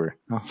toilet paper.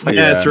 I was like,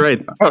 yeah, that's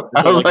right.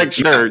 I was like,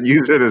 sure,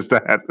 use it as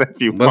that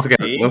if you want.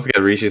 Let's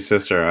get Rishi's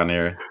sister on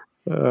here.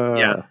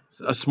 Yeah,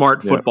 a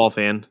smart football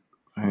fan.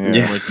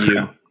 Yeah, like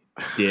you,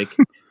 dick.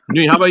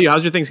 Nuni, how about you?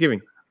 How's your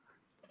Thanksgiving?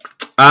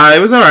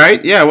 It was all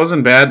right. Yeah, it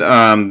wasn't bad.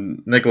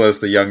 Nicholas,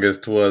 the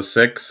youngest, was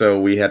sick, so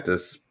we had to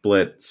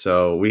split.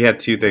 So we had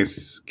 2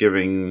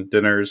 Thanksgiving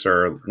dinners,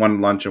 or one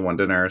lunch and one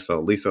dinner. So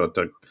Lisa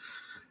took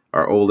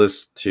our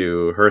oldest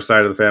to her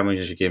side of the family,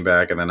 and she came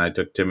back, and then I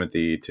took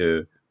Timothy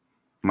to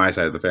my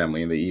side of the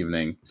family in the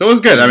evening. So it was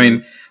good. I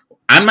mean,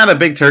 I'm not a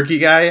big turkey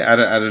guy. I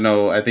don't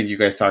know. I think you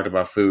guys talked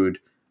about food.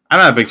 I'm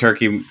not a big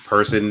turkey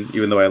person,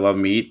 even though I love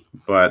meat.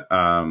 But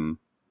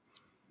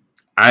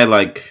I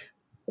like.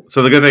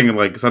 So the good thing,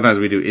 like sometimes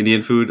we do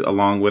Indian food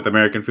along with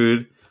American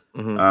food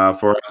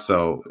for us.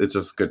 So it's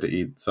just good to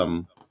eat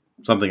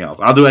something else.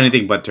 I'll do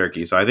anything but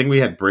turkey. So I think we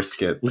had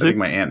brisket. I think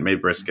my aunt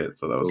made brisket,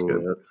 so that was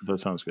good. That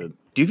sounds good.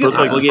 Do you feel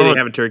obligated to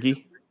have a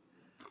turkey?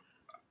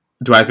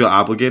 Do I feel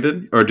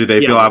obligated, or do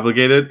they feel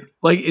obligated?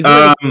 Like, is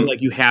it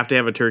like you have to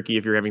have a turkey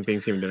if you're having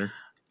Thanksgiving dinner?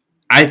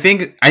 I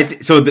think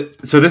so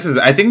this is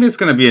I think this is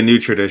going to be a new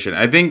tradition.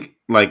 I think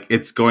like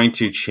it's going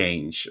to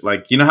change.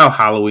 Like you know how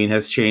Halloween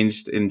has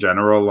changed in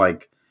general,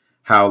 like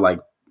how like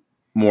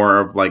more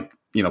of like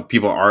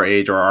people our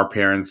age or our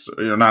parents,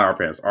 not our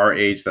parents, our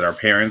age that our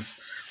parents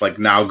like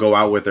now go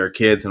out with their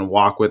kids and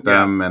walk with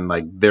them and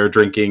like they're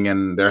drinking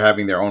and they're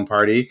having their own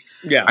party.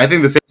 Yeah. I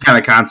think the same kind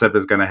of concept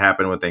is going to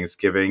happen with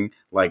Thanksgiving.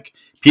 Like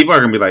people are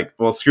going to be like,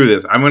 well, screw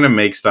this. I'm going to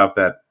make stuff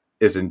that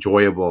is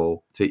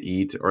enjoyable to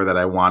eat or that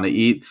I want to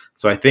eat.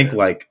 So I think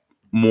like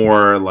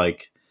more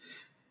like,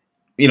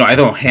 I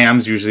know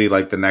ham's usually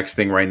like the next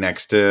thing right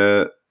next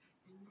to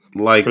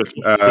like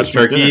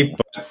turkey,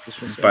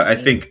 but I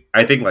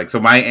think like, so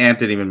my aunt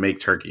didn't even make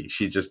turkey.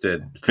 She just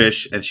did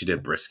fish and she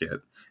did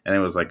brisket and it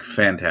was like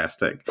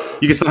fantastic.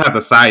 You can still have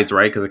the sides,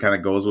 right? Cause it kind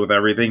of goes with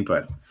everything,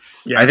 but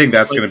I think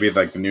that's going to be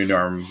like the new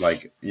norm.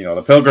 Like,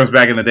 the Pilgrims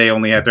back in the day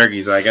only had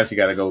turkey. So I guess you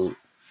got to go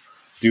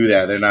do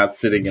that. They're not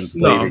sitting and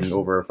slaving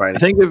over fighting. I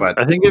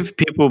think if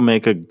people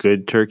make a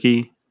good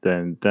turkey,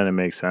 then it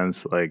makes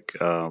sense. Like,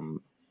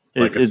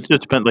 it just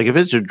depends. Like if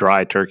it's a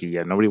dry turkey,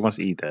 nobody wants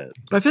to eat that.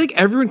 But I feel like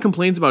everyone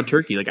complains about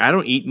turkey. Like I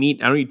don't eat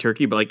meat, I don't eat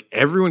turkey, but like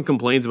everyone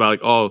complains about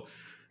like, oh,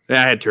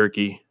 yeah, I had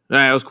turkey.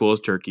 It was cool, it's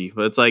turkey.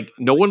 But it's like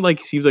no one like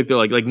seems like they're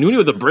like Nuni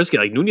with the brisket.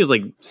 Like Nuni is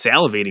like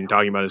salivating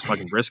talking about his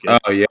fucking brisket.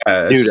 Oh yeah,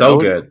 it's so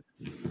good.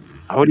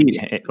 I would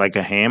eat like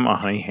a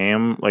honey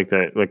ham, like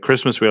that. Like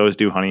Christmas, we always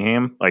do honey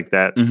ham, like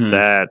that.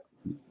 That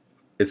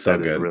it's so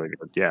good, really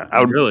good. Yeah, I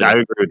would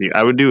agree with you.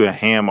 I would do a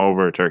ham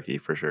over a turkey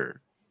for sure.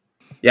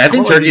 Yeah, I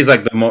think turkey is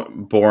like the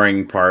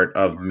boring part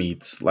of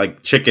meats.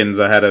 Like chicken's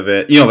ahead of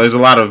it. There's a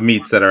lot of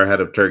meats that are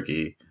ahead of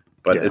turkey,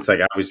 but it's like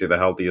obviously the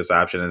healthiest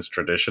option is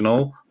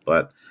traditional.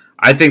 But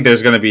I think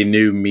there's going to be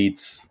new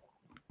meats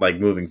like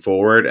moving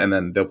forward, and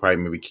then they'll probably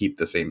maybe keep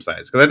the same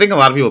size because I think a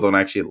lot of people don't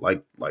actually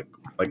like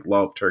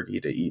love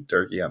turkey to eat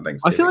turkey on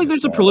Thanksgiving. I feel like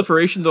there's a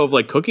proliferation though of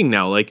like cooking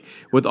now, like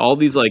with all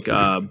these like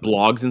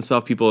blogs and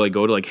stuff. People like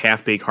go to like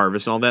Half Baked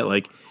Harvest and all that,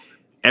 like.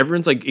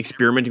 Everyone's like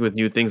experimenting with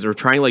new things or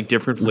trying like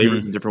different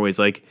flavors in different ways.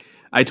 Like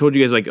I told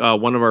you guys, like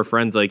one of our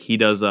friends, like he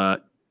does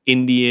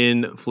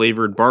Indian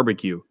flavored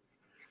barbecue.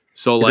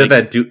 So is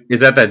that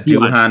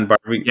Duhan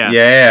barbecue?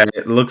 Yeah,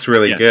 it looks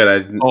really good. I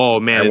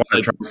want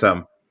to try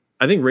some.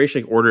 I think Raish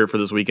like ordered it for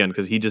this weekend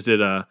because he just did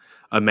a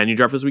menu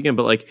drop this weekend.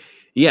 But like,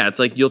 yeah, it's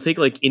like you'll take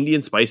like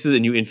Indian spices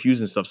and you infuse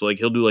and stuff. So like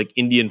he'll do like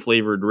Indian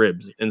flavored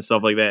ribs and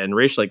stuff like that. And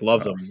Raish like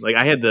loves them. Like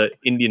I had the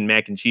Indian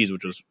mac and cheese,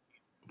 which was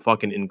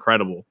fucking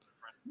incredible.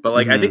 But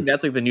like I think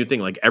that's like the new thing.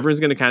 Like everyone's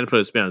gonna kind of put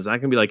a spin on it. It's not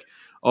gonna be like,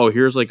 oh,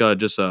 here's like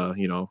just a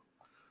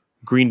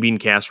green bean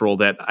casserole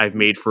that I've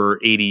made for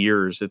 80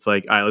 years. It's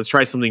like, all right, let's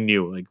try something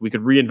new. Like we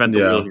could reinvent the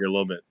wheel here a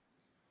little bit.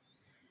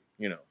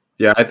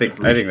 Yeah, I think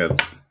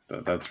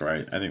that's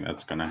right. I think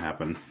that's gonna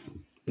happen.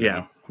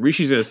 Yeah,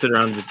 Rishi's gonna sit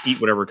around and just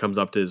eat whatever comes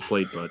up to his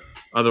plate, but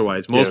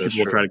otherwise, most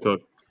people will try to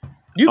cook.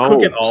 You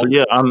cook it all. So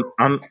yeah,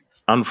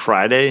 on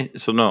Friday.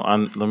 So no,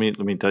 let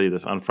me tell you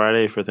this. On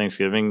Friday for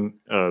Thanksgiving,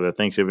 the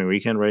Thanksgiving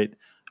weekend, right?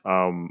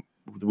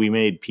 We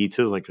made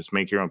pizzas, like just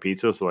make your own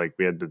pizza. So like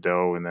we had the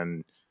dough, and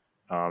then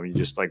you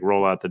just like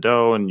roll out the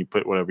dough and you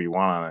put whatever you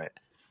want on it.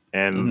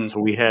 And so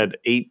we had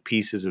 8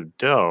 pieces of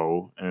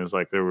dough, and it was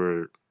like there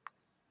were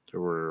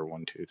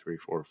 1, 2, 3,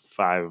 4,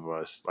 5 of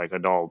us, like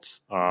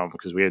adults,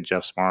 because we had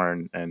Jeff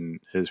Smar and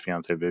his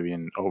fiance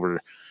Vivian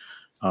over,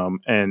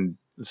 and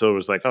so it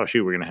was like, oh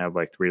shoot, we're gonna have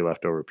like 3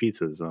 leftover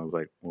pizzas, and I was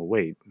like, well,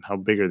 wait, how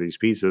big are these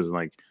pizzas? And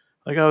like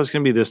oh, it's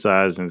gonna be this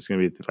size, and it's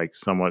gonna be like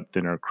somewhat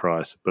thinner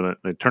crust, but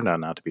it turned out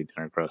not to be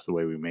thinner crust the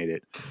way we made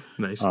it.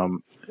 Nice.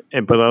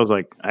 But I was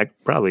like, I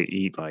could probably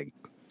eat like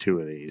 2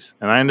 of these,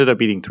 and I ended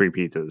up eating 3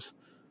 pizzas.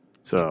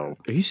 So,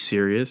 are you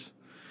serious?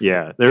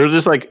 Yeah, they were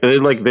just like they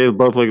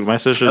both looked. My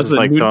sister's just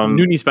like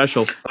Nuni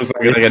special. It was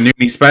like a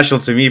Nuni special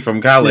to me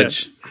from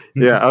college.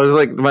 Yeah, I was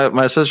like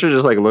my sister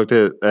just like looked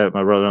at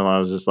my brother-in-law. I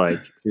was just like,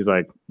 he's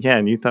like, yeah,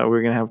 and you thought we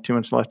were gonna have too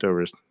much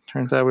leftovers.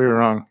 Turns out we were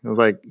wrong. I was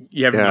like,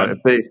 they had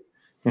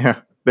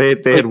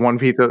 1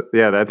 pizza.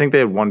 Yeah, I think they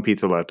had 1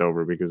 pizza left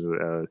over because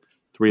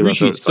 3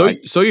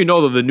 leftovers. So you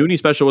know that the Nuni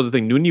special was a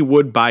thing. Nuni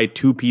would buy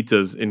 2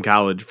 pizzas in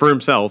college for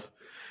himself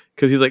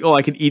because he's like, oh,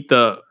 I can eat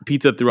the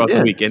pizza throughout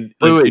the week. And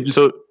wait,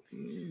 so.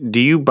 Do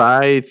you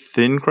buy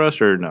thin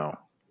crust or no?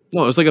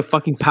 No, it was like a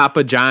fucking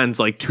Papa John's,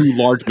 like 2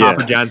 large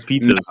Papa John's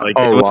pizzas. Like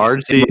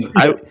large. See,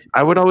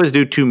 I would always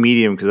do 2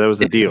 medium because that was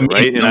the deal,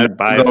 right? And I'd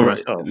buy it for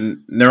myself.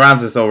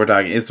 Neurons is over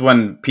talking. It's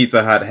when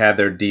Pizza Hut had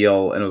their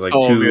deal, and it was like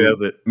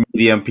 2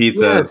 medium pizzas.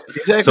 Yes,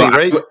 exactly,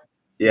 right.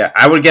 Yeah,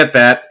 I would get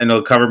that, and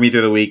it'll cover me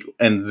through the week.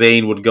 And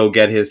Zane would go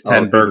get his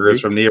 10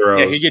 burgers from Nero's.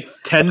 Yeah, he'd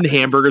get 10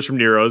 hamburgers from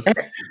Nero's.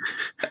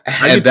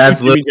 And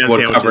that's literally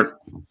what covered.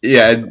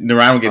 Yeah, and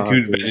Naran would get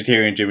 2 dude.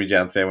 vegetarian Jimmy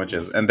John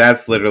sandwiches, and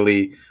that's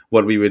literally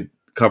what we would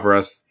cover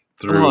us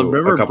through.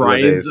 Remember a couple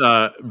Brian's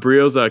of days.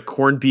 Brio's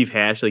corned beef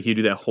hash? Like, he'd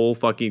do that whole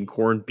fucking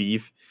corned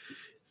beef.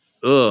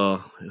 Ugh,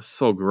 it's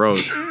so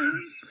gross.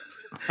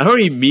 I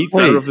don't eat meat, so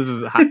I don't know if this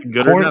is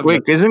good or not.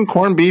 Wait, isn't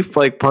corned beef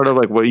like part of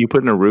like what you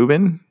put in a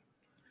Reuben?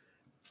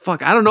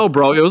 Fuck, I don't know,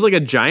 bro. It was like a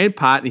giant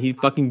pot, and he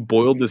fucking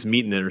boiled this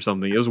meat in it or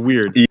something. It was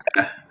weird.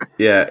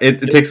 Yeah.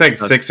 It takes like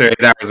 6 or 8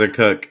 hours to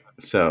cook.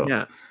 So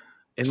yeah,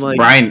 and like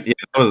Brian,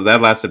 that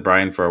lasted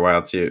Brian for a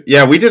while too.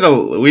 Yeah, we did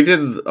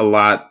a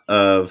lot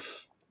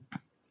of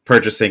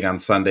purchasing on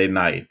Sunday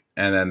night,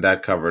 and then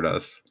that covered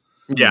us.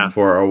 Yeah,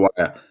 for a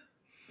while.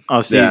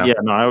 Oh, see,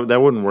 that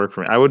wouldn't work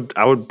for me. I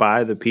would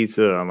buy the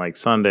pizza on like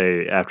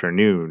Sunday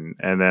afternoon,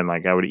 and then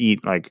like I would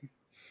eat like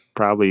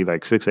probably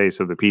like 6/8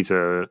 of the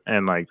pizza,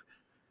 and like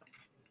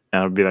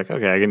I would be like,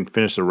 okay, I can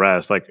finish the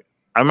rest. Like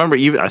I remember,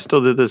 I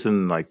still did this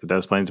in like the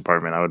Des Plaines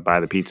apartment. I would buy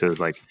the pizzas,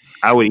 like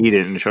I would eat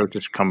it, and the show would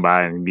just come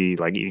by and be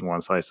like eating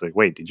one slice. Like,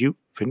 wait, did you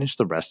finish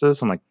the rest of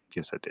this? I'm like,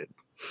 yes, I did.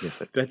 Yes,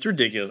 I did. That's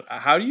ridiculous.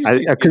 How do you?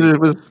 Because it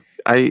was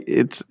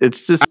It's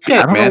just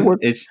I don't know what.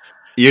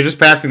 You're just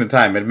passing the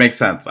time. It makes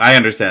sense. I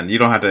understand. You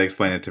don't have to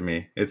explain it to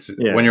me. It's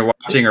when you're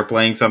watching or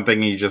playing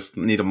something, you just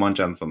need to munch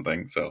on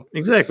something. So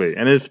exactly,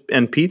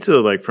 and pizza,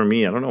 like for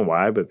me, I don't know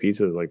why, but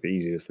pizza is like the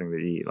easiest thing to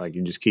eat. Like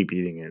you just keep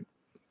eating it.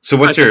 So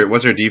what's your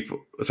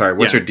default? Sorry,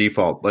 what's your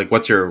default? Like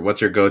what's your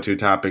go-to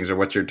toppings, or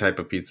what's your type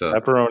of pizza?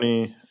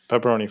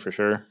 Pepperoni for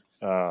sure.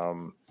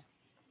 And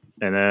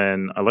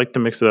then I like to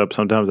mix it up.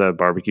 Sometimes I have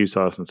barbecue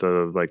sauce instead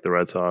of like the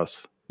red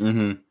sauce.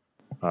 Mm-hmm.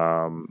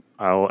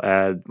 I'll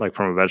add, like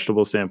from a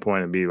vegetable standpoint,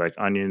 it'd be like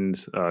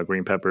onions,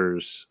 green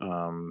peppers.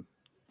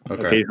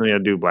 Occasionally I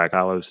do black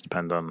olives,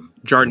 depend on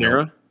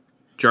Giardiniera.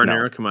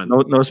 Come on.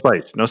 No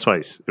spice.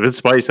 If it's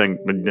spice, then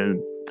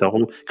the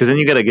whole, because then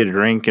you got to get a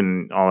drink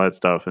and all that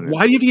stuff. And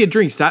why do you have to get a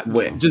drink? Stop,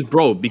 just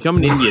bro, become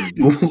an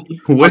Indian.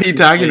 What are you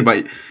talking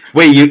about?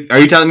 Wait, are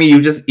you telling me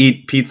you just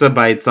eat pizza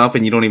by itself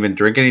and you don't even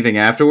drink anything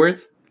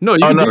afterwards? No,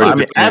 I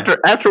mean,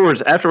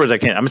 afterwards I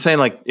can't. I'm saying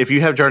like if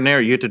you have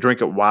giardiniera, you have to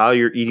drink it while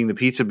you're eating the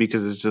pizza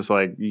because it's just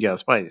like you got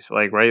spice,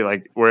 like right,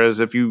 like whereas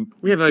if you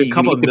have like a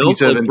cup of milk,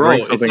 like, bro,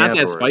 it's not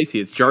that spicy.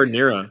 It's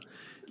giardiniera.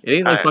 It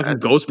ain't like fucking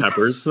ghost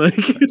peppers. Like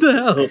what the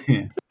hell?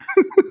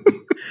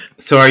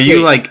 So are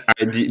you like?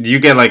 Do you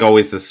get like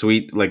always the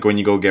sweet? Like when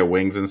you go get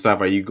wings and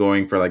stuff, are you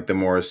going for like the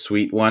more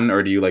sweet one,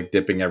 or do you like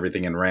dipping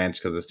everything in ranch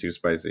because it's too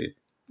spicy?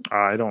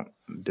 I don't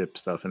dip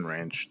stuff in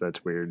ranch.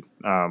 That's weird.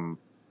 To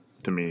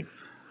me.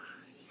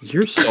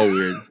 You're so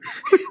weird.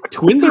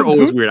 Twins are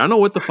always weird. I don't know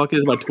what the fuck it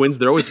is about twins.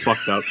 They're always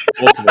fucked up.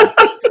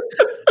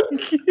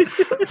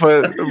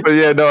 but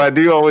yeah, no, I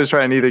do always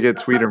try and either get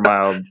sweet or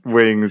mild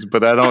wings,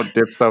 but I don't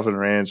dip stuff in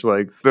ranch.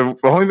 Like the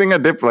only thing I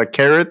dip, like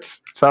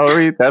carrots,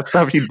 celery, that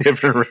stuff you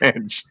dip in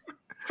ranch.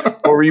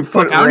 Or you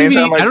put ranch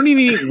on. Like, I don't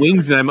even eat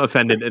wings, and I'm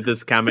offended at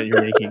this comment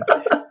you're making.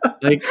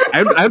 Like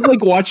I'd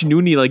like watch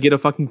Nuni like get a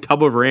fucking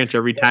tub of ranch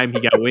every time he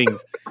got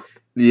wings.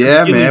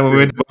 Yeah, man. When we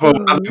went to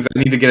Buffalo Wild Wings, I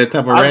need to get a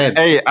tub of ranch.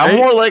 I'm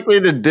more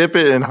likely to dip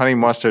it in honey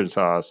mustard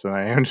sauce than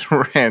I am to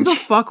ranch. Who the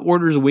fuck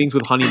orders wings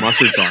with honey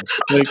mustard sauce?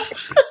 Like,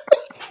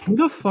 who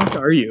the fuck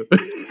are you?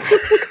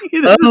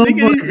 This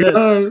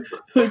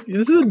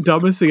is the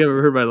dumbest thing I've ever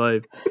heard in my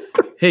life.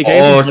 Hey, can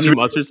I get honey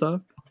mustard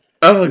sauce?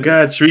 Oh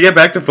god, should we get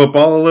back to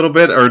football a little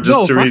bit, or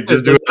just should we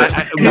just do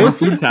more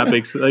food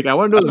topics? Like, I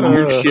want to know this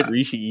weird shit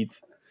Rishi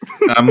eats.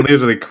 I'm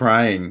literally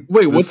crying.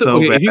 Wait,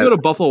 if you go to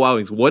Buffalo Wild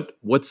Wings,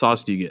 what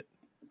sauce do you get?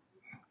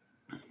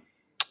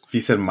 He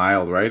said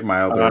mild, right?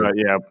 Mild.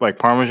 Yeah, like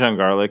Parmesan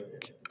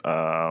garlic,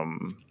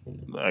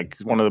 like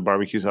one of the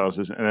barbecue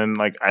sauces, and then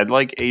like I'd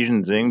like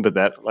Asian zing, but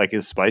that like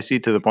is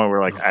spicy to the point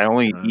where like I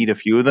only eat a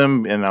few of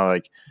them, and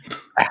I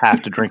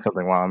have to drink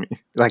something while I'm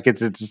like it's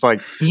just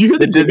like. Did you hear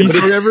the Gibby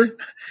story ever?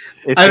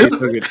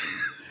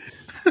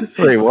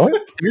 Wait, what?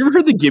 Have you ever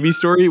heard the Gibby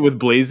story with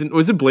Blazin?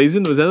 Was it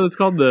Blazin? Was that what it's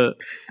called? The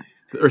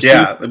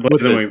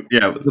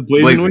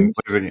Blazin wings.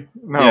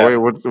 No, wait,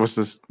 what's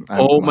this?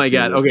 Oh my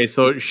god! Okay,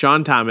 so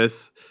Sean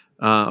Thomas.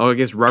 I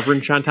guess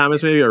Reverend Sean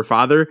Thomas, maybe, or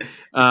father.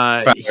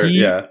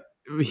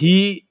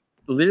 He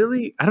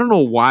literally, I don't know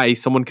why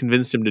someone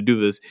convinced him to do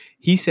this.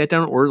 He sat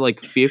down and ordered like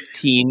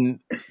 15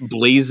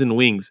 blazing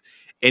wings,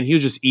 and he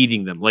was just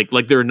eating them like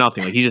they're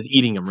nothing. Like he's just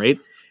eating them, right?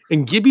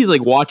 And Gibby's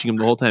like watching him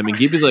the whole time, and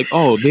Gibby's like,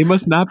 "Oh, they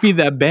must not be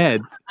that bad."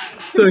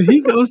 So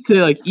he goes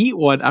to like eat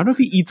one. I don't know if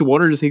he eats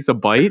one or just takes a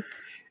bite,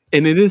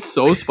 and it is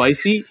so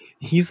spicy.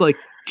 He's like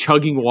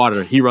chugging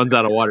water. He runs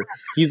out of water.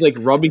 He's like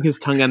rubbing his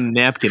tongue on a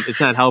napkin. It's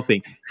not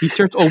helping. He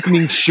starts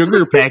opening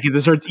sugar packets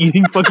and starts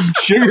eating fucking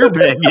sugar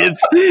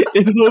packets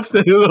in hopes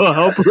that it'll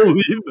help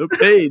relieve the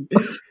pain.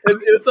 And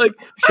it's like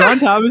Sean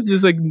Thomas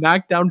just like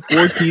knocked down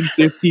 14,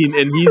 15,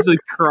 and he's like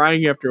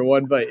crying after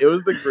one bite. It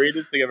was the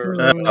greatest thing I've ever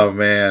seen. Oh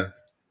man.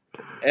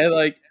 And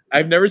like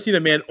I've never seen a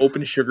man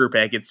open sugar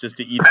packets just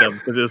to eat them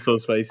because it was so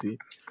spicy.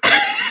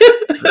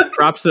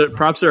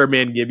 props to our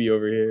man Gibby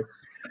over here.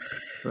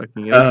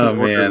 Fucking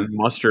man,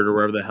 mustard or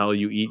whatever the hell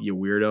you eat, you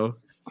weirdo.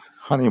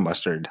 Honey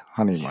mustard.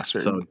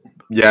 So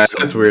yeah,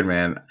 that's weird,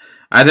 man.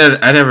 I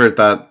never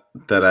thought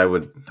that I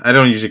would. I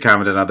don't usually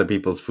comment on other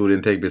people's food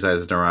intake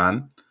besides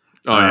Naran.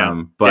 Oh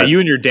yeah, but you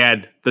and your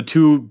dad, the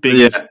two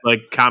biggest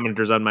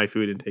commenters on my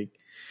food intake.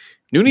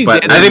 Nuni's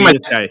but dad I think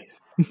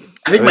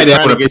I think my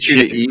dad would get you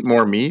to eat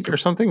more meat or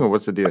something, or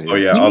what's the deal here? Oh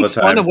yeah, he all makes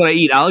the time. fun of what I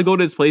eat. I'll go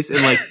to his place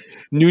and like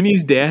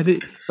Nuni's dad,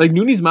 like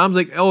Nuni's mom's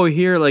like, "Oh,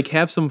 here, like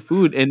have some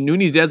food," and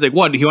Nuni's dad's like,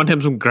 "What? Do you want to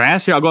have some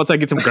grass? Here, I'll go outside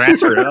and get some grass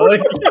for it."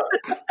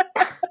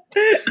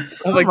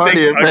 I'm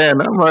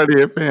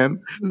already a fan.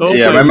 Oh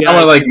yeah,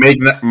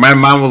 my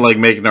mom would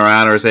make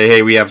Naran or say,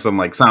 "Hey, we have some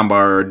like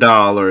sambar or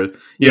dal or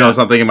you know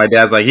something," and my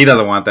dad's like, "He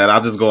doesn't want that.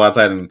 I'll just go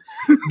outside and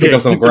pick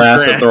up some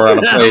grass and throw it on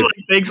a plate." Like,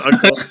 thanks,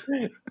 uncle.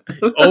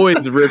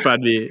 Always rip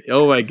on me.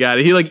 Oh my god,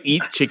 he like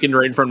eat chicken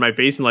right in front of my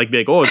face and like be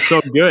like, "Oh, it's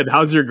so good.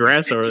 How's your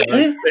grass over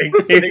there?"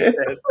 Thanks.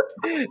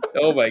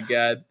 Oh my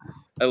god,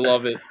 I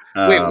love it.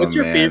 Wait, what's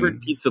your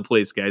favorite pizza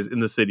place, guys, in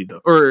the city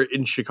though, or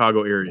in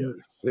Chicago area?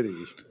 City.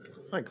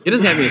 It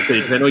doesn't have to be a city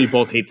because I know you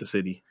both hate the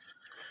city.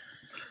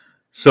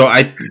 So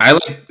I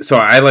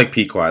like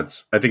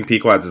Pequod's. I think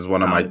Pequod's is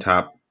one of my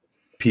top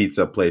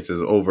pizza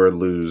places over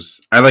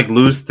Lou's. I like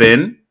Lou's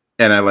thin,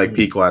 and I like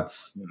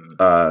Pequod's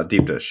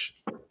deep dish.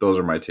 Those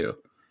are my two.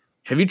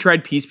 Have you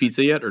tried Peace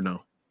Pizza yet, or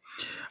no?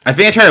 I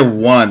think I tried it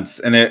once,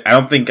 and I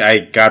don't think I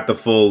got the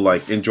full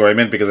like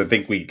enjoyment because I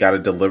think we got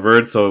it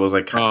delivered, so it was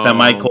like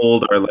semi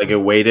cold or like it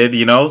waited,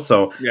 you know.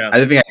 So I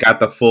didn't think I got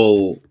the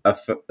full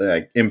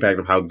like impact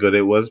of how good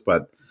it was,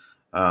 but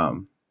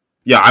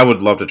yeah, I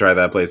would love to try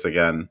that place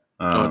again.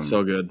 It's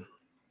so good.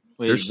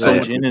 Wait,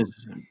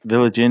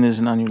 Village Inn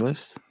isn't on your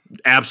list?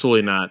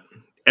 Absolutely not.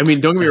 I mean,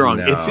 don't get me wrong.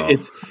 No.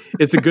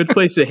 It's a good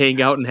place to hang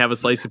out and have a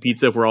slice of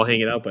pizza if we're all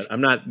hanging out. But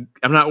I'm not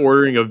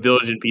ordering a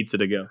Village Inn pizza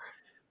to go.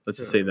 Let's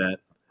just say that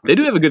they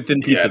do have a good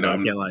thin pizza. I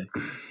can't lie.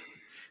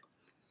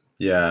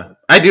 Yeah,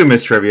 I do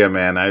miss trivia,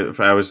 man.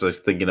 I was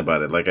just thinking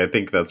about it. Like, I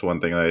think that's one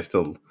thing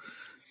that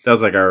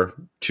was like our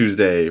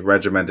Tuesday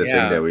regimented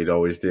thing that we'd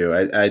always do.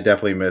 I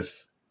definitely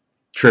miss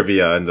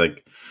trivia and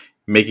like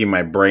making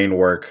my brain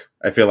work.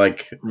 I feel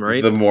like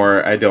the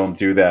more I don't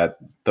do that,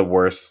 the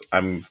worse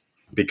I'm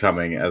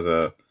becoming as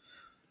a,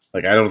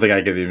 like, I don't think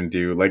I could even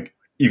do, like,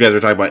 you guys were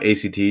talking about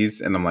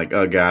ACTs and I'm like,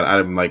 oh God,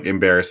 I'm like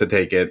embarrassed to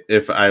take it.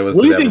 If I was,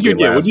 what do you think you'd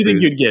get? What do you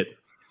think you'd get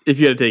if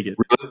you had to take it?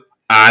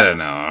 I don't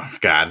know.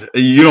 God,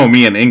 you know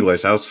me in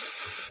English. That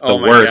was the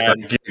worst.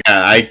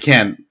 I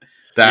can't.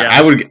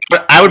 I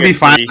would be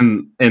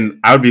fine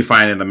I would be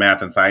fine in the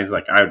math and science.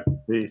 Like I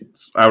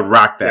would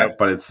rock that.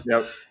 But it's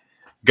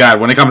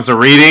God. When it comes to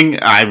reading,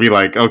 I'd be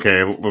like, okay.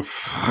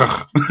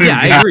 Yeah,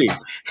 I agree.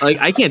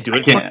 Like I can't do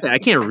it. I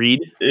can't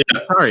read. Yeah.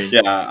 Sorry.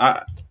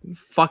 Yeah.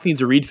 Fuck needs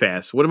to read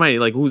fast. What am I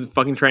like? Who's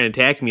fucking trying to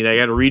attack me? That I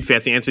got to read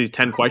fast to answer these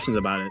 10 questions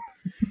about it.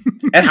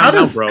 And how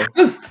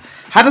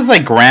does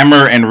like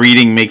grammar and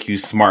reading make you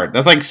smart?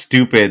 That's like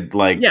stupid.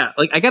 Like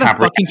like I got a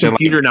fucking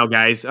computer now,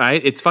 guys. All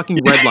right, it's fucking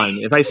redline.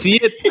 If I see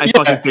it, I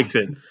fucking fix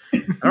it.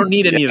 I don't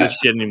need any of this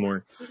shit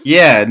anymore.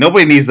 Yeah,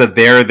 nobody needs the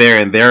there,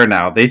 and there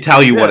now. They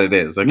tell you what it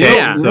is.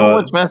 Okay, you know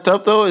what's messed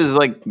up though is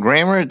like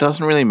grammar. It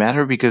doesn't really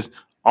matter because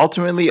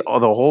ultimately, the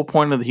whole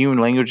point of the human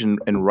language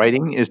and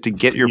writing is to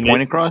get your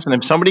point across. And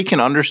if somebody can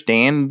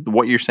understand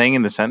what you're saying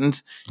in the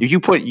sentence, if you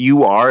put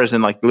 "you are" as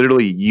in like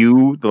literally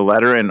 "you," the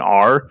letter, and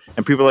 "are,"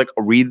 and people like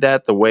read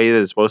that the way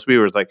that it's supposed to be,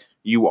 where it's like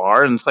 "you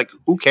are," and it's like,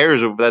 who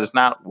cares if that is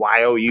not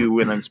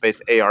 "you" and then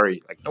space "are"?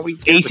 Like nobody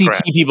gives a crap.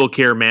 ACT people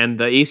care, man.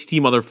 The ACT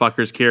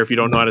motherfuckers care if you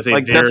don't know how to say.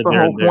 Like that's the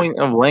whole point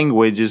of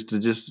language is to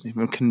just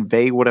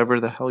convey whatever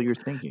the hell you're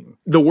thinking.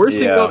 The worst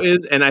thing though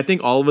is, and I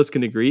think all of us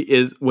can agree,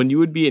 is when you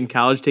would be in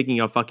college taking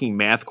a fucking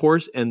math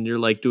course and you're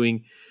like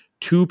doing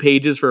 2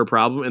 pages for a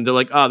problem and they're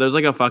like, oh, there's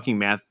like a fucking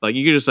math, like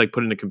you can just like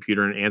put in a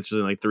computer and it answers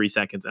in like 3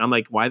 seconds. And I'm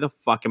like, why the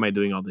fuck am I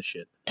doing all this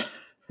shit?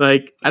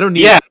 Like, I don't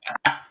need it.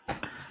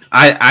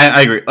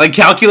 I agree. Like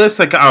calculus,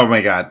 like, oh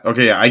my God.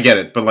 Okay, yeah, I get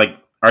it. But like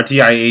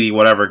RTI 80,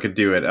 whatever could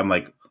do it. I'm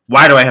like,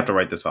 why do I have to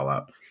write this all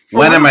out?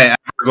 When am I ever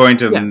going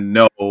to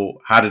know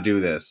how to do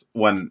this?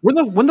 When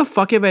the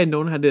fuck have I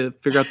known how to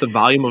figure out the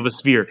volume of a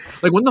sphere?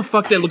 Like when the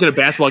fuck did I look at a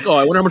basketball? Like, oh,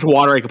 I wonder how much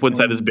water I could put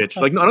inside this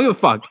bitch. Like, no, I don't give a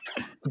fuck.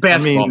 It's a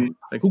basketball.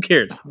 Like, who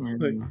cares?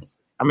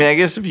 I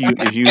guess if you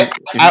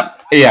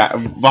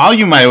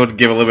volume I would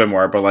give a little bit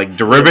more, but like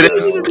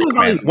derivatives,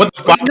 man, what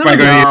the fuck am I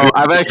going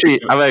to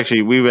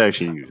use? We've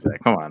actually used that.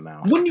 Come on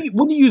now. What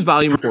do you use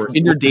volume for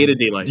in your day to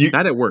day life?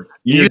 Not at work.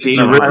 You use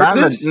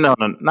derivatives? No,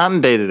 not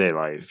in day to day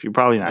life. You're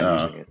probably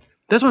not using it.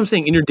 That's what I'm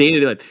saying. In your day to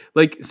day life,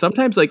 like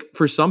sometimes, like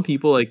for some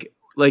people, like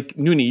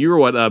Nuni, you were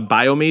what, a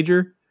bio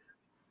major?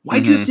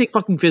 Why'd you have to take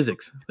fucking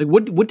physics? Like,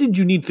 what did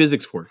you need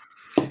physics for?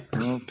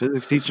 Well,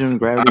 physics teaching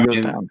gravity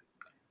goes down.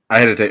 I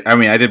had to take. I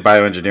mean, I did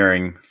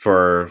bioengineering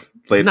for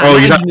later. Not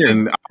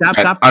engineering.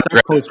 Stop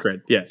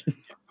postgrad. Yeah.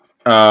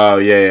 Oh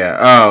yeah.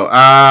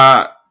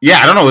 Oh yeah.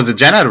 I don't know. It was a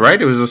gen ed,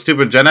 right? It was a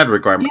stupid gen ed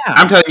requirement. Yeah.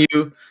 I'm telling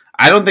you,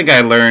 I don't think I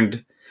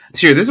learned.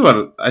 Sure, this is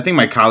what I think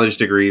my college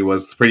degree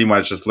was pretty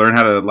much just learn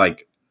how to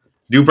like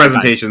do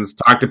presentations,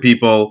 talk to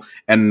people,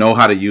 and know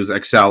how to use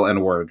Excel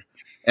and Word,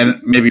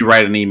 and maybe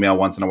write an email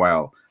once in a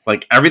while.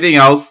 Like everything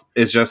else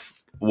is just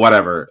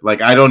whatever.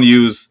 Like I don't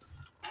use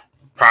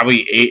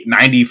probably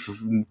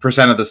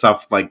 90% of the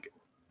stuff. Like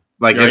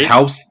Right? it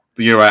helps.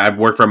 You know, I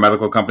work for a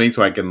medical company,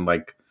 so I can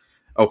like,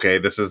 okay,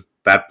 this is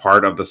that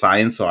part of the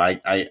science, so I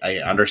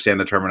understand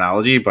the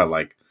terminology, but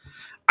like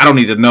I don't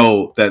need to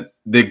know that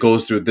it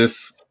goes through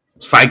this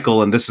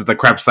cycle and this is the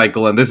Krebs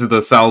cycle and this is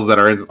the cells that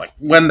are in. Like,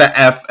 when the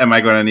F am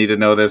I going to need to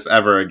know this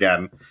ever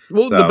again?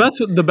 Well,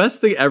 So, the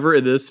best thing ever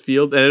in this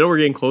field, and I know we're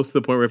getting close to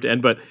the point where we have to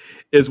end, but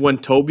is when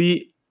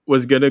Toby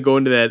was gonna go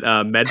into that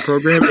med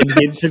program and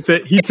he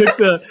took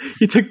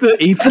the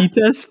AP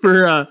test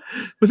for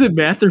was it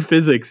math or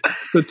physics?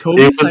 So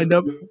Toby signed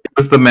up. It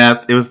was the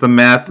math. It was the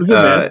math,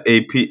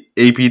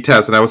 AP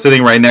test, and I was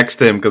sitting right next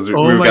to him because we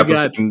got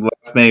the same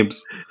last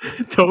names.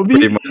 Toby.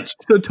 Pretty much.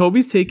 So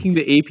Toby's taking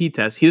the AP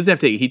test. He doesn't have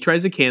to take it. He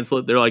tries to cancel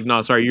it. They're like,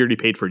 "No, sorry, you already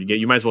paid for it.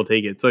 You might as well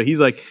take it." So he's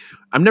like,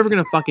 "I'm never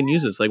gonna fucking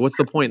use this. Like, what's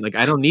the point? Like,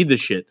 I don't need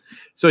this shit."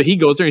 So he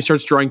goes there and he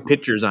starts drawing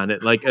pictures on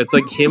it. Like it's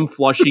like him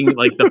flushing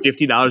like the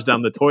 $50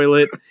 down the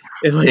toilet.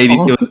 And like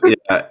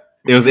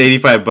it was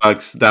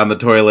 $85 down the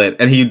toilet,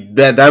 and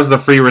that was the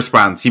free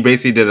response. He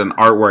basically did an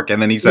artwork,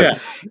 and then he said,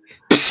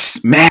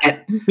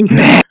 Matt.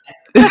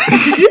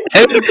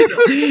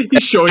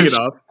 He's showing it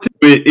off.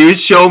 He would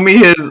show me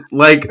his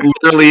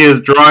literally his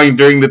drawing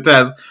during the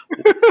test.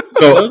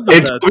 So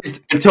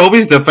in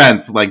Toby's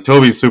defense, like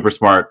Toby's super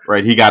smart,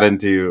 right? He got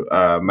into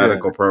a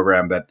medical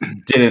program that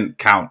didn't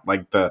count.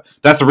 Like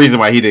that's the reason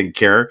why he didn't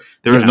care.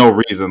 There was no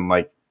reason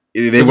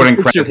they wouldn't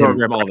credit him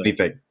for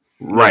anything.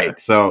 Right. Yeah.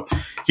 So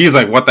he's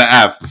like, what the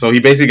F? So he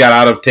basically got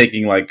out of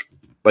taking like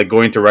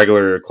going to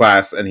regular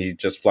class, and he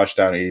just flushed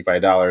down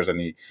 $85, and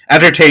he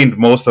entertained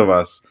most of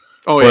us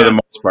for the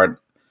most part.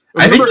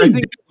 I think he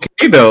did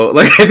okay though.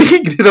 Like I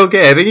think he did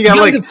okay. I think he got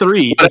like a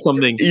 3 or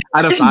something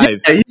out of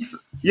 5.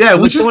 Yeah,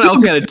 which someone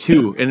else got a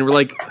 2, and we're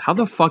like, how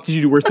the fuck did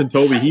you do worse than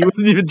Toby? He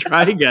wasn't even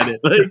trying at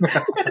it. Like,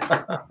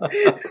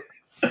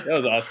 that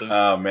was awesome.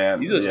 Oh man,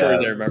 these are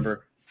stories I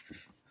remember.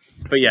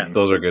 But yeah,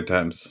 those are good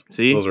times.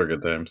 See, those were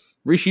good times.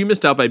 Rishi, you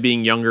missed out by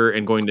being younger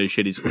and going to a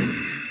shitty school.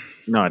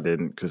 No, I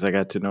didn't, because I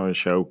got to know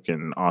Ashok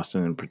and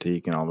Austin and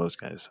Pratik and all those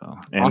guys. So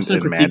Austin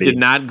and Pratik did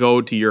not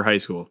go to your high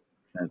school.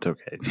 That's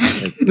okay.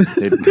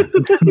 They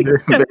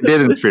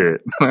did in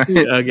spirit.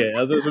 Okay, I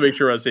was supposed to make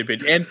sure we're on the same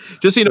page. And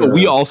just so you know,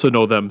 we also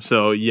know them.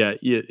 So yeah,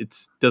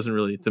 it's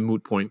a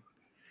moot point.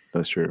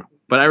 That's true.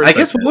 But I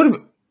guess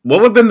what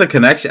would have been the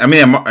connection? I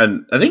mean,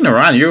 I think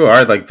Naran, you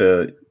are like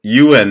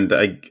you and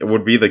I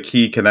would be the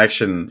key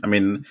connection. I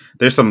mean,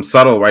 there's some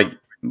subtle, right?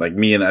 Like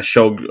me and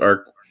Ashok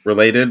are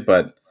related,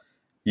 but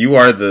you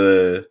are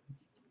the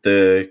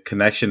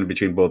connection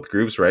between both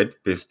groups, right?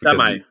 Because,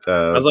 I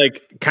was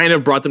like, kind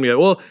of brought them together.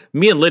 Well,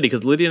 me and Liddy,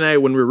 because Liddy and I,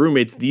 when we were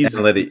roommates, these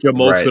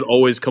jamokes would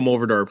always come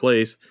over to our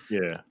place.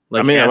 Yeah.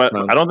 Like, I mean,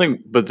 I don't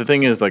think, but the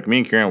thing is, like, me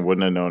and Kieran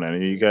wouldn't have known any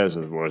of you guys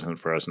if it wasn't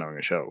for us knowing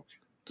Ashok.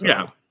 So.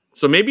 Yeah.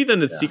 So maybe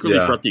then it's secretly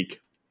Pratik.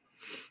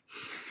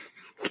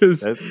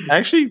 Because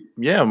actually,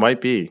 it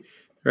might be.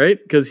 Right?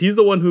 Because he's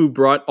the one who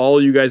brought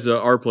all you guys to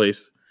our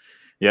place.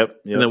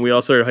 Yep. And then we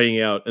all started hanging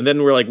out. And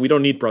then we're like, we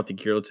don't need Pratik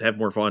here. Let's have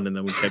more fun. And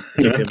then we kept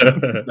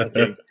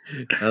him.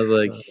 I was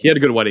like, he had a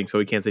good wedding, so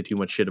we can't say too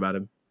much shit about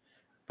him.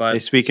 But hey,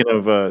 speaking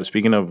of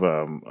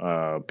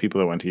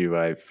people that went to you,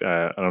 I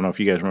don't know if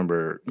you guys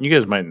remember. You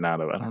guys might not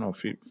have. I don't know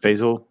if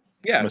Faisal.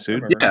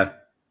 Masood.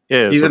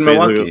 Yeah. He's in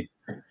Milwaukee.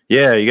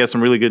 Yeah, you got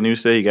some really good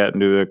news today. He got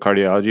into a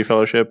cardiology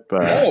fellowship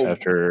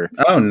after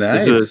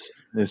nice.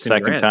 his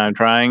second time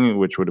trying,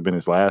 which would have been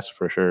his last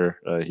for sure.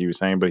 He was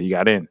saying, but he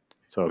got in.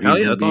 So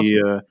he's gonna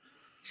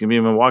be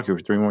in Milwaukee for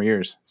 3 more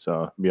years.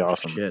 So it'd be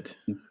awesome. Shit.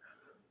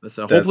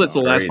 Hopefully it's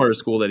the last part of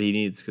school that he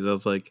needs, because I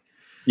was like,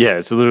 yeah,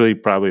 it's literally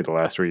probably the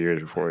last 3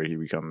 years before he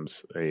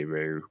becomes a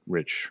very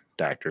rich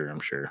doctor. I'm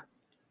sure.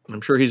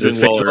 He's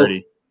doing well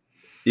already.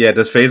 Yeah.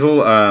 Does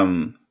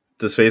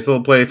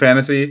Faisal play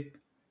fantasy?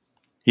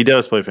 He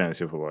does play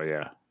fantasy football.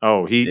 Yeah.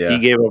 Oh, he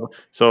gave up.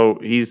 So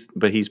he's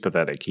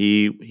pathetic.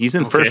 He's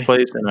in first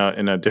place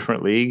in a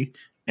different league.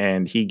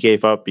 And he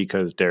gave up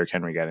because Derrick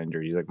Henry got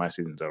injured. He's like, my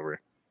season's over.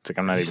 It's like,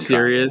 I'm not even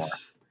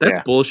serious. That's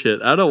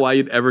bullshit. I don't know why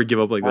you'd ever give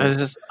up like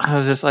that. I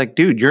was just like,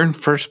 dude, you're in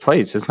first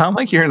place. It's not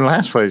like you're in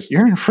last place.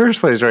 You're in first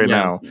place right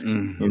now.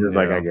 Mm-hmm. He's just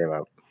like, I gave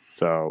up.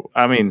 So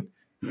I mean,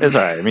 it's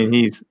all right. I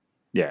mean,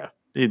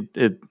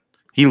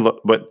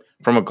 but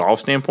from a golf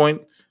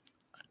standpoint,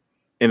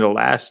 in the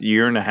last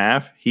year and a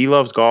half, he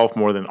loves golf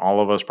more than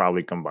all of us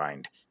probably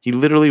combined. He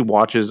literally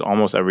watches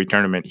almost every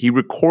tournament. He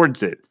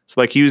records it.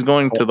 So, like, he was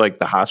going to, like,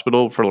 the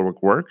hospital for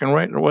work and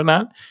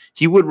whatnot.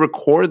 He would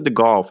record the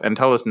golf and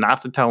tell us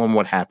not to tell him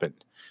what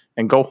happened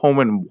and go home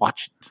and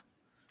watch it.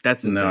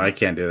 That's insane. No, I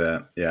can't do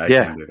that. Yeah, I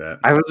can't do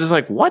that. I was just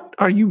like, what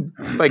are you,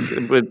 like,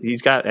 but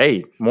he's got,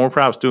 more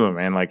props to him,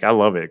 man. Like, I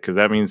love it, because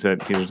that means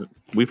that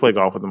we play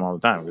golf with him all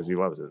the time because he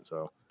loves it.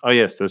 So,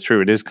 yes, that's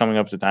true. It is coming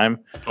up to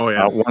time. Oh,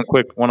 yeah.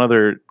 One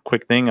other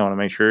quick thing. I want to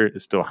make sure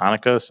it's still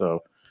Hanukkah.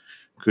 So,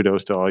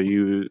 kudos to all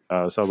you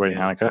celebrating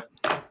Hanukkah.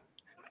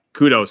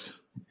 Kudos.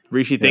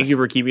 Rishi, thank Yes. you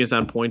for keeping us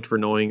on point for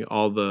knowing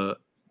all the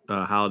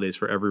holidays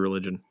for every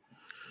religion.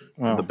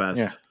 Well, The best.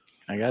 Yeah,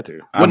 I got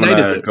to. What night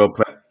is it? Go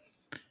play.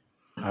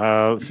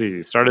 Let's see.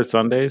 It started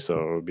Sunday, so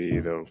it would be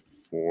the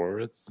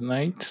 4th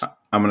night.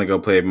 I'm gonna go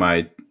play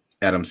my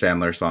Adam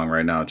Sandler song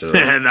right now. The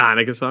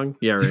Hanukkah song?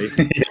 Yeah, right.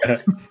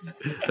 Yeah.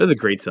 That's a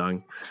great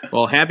song.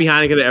 Well, happy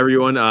Hanukkah to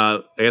everyone.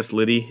 I guess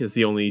Liddy is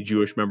the only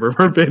Jewish member of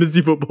our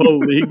fantasy football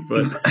league,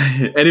 but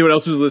anyone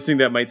else who's listening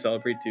that might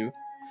celebrate too.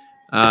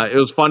 It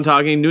was fun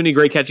talking. Nuni,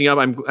 great catching up.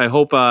 I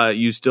hope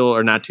you still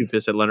are not too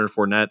pissed at Leonard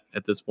Fournette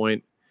at this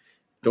point.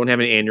 Don't have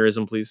any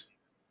aneurysm, please.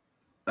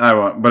 I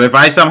won't. But if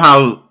I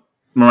somehow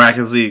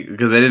miraculously,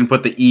 because I didn't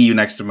put the EU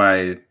next to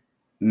my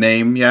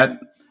name yet,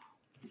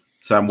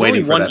 so I'm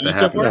waiting for that to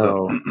happen.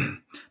 So,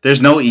 there's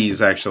no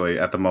E's actually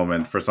at the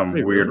moment for some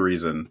weird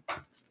reason.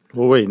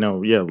 Well, wait,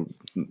 no, yeah.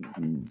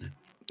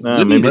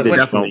 Maybe they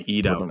definitely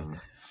eat out.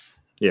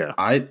 Yeah.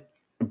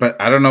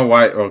 But I don't know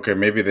why. Okay,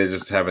 maybe they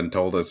just haven't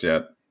told us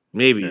yet.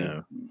 Maybe.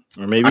 Yeah.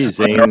 Or maybe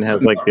Zane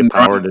has like the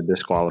power to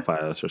disqualify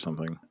us or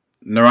something.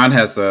 Naran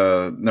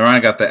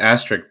got the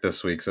asterisk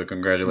this week, so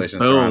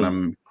congratulations, Naran.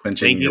 I'm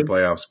clinching your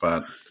playoff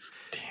spot.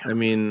 Damn. I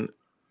mean,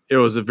 it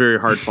was a very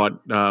hard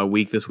fought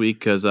week this week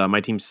because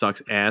my team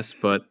sucks ass,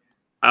 but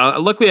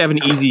luckily I have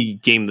an easy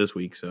game this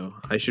week, so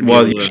I should be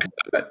able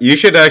to... You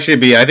should actually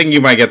be. I think you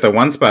might get the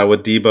one spot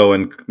with Debo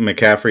and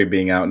McCaffrey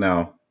being out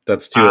now.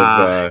 That's two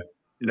of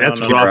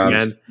that's rough,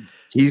 man.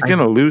 He's going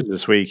to lose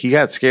this week. He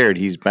got scared.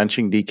 He's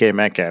benching DK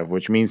Metcalf,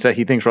 which means that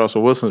he thinks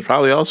Russell Wilson's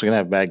probably also going to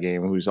have a bad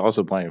game, who's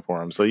also playing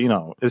for him. So,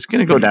 it's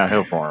going to go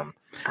downhill for him.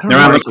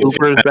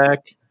 Cooper is back.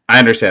 I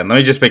understand. Let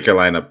me just pick your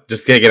lineup.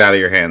 Just take it out of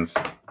your hands.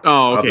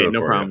 Oh, okay.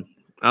 No problem.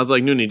 I was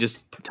like, Nuni,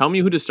 just tell me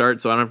who to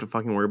start so I don't have to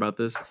fucking worry about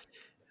this.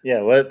 Yeah,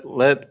 let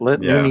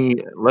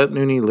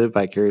Nuni live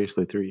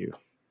vicariously through you.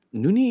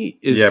 Nuni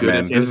is good.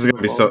 Man. This is going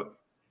to be so...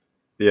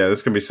 Yeah, this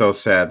is going to be so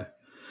sad.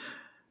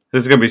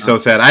 This is going to be so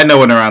sad. I know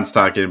what Naran's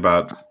talking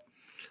about.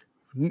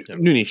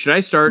 Nuni, should I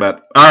start?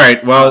 But all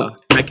right, well,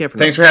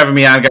 thanks for having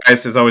me on,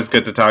 guys. It's always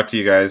good to talk to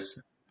you guys.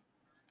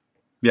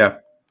 Yeah.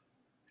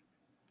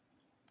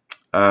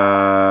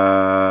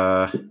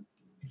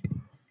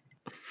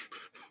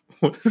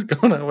 What is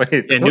going on?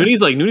 Wait. Yeah,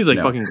 Nuni's like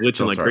fucking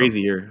glitching like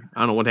crazy here. I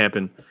don't know what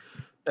happened.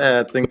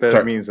 I think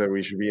that means that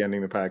we should be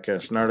ending the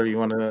podcast. Nardo, you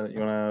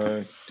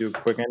wanna do a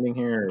quick ending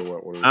here, or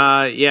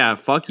what? Yeah,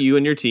 fuck you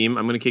and your team.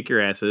 I'm gonna kick your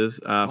asses.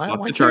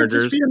 Fuck the Chargers. Can't it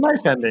just be a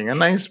nice ending, a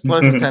nice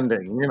pleasant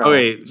ending.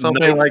 Okay,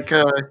 something like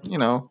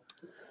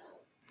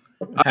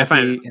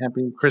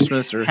happy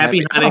Christmas or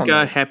happy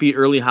Hanukkah, happy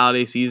early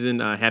holiday season,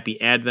 happy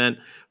Advent.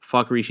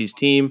 Fuck Rishi's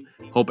team.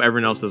 Hope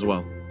everyone else does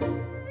well.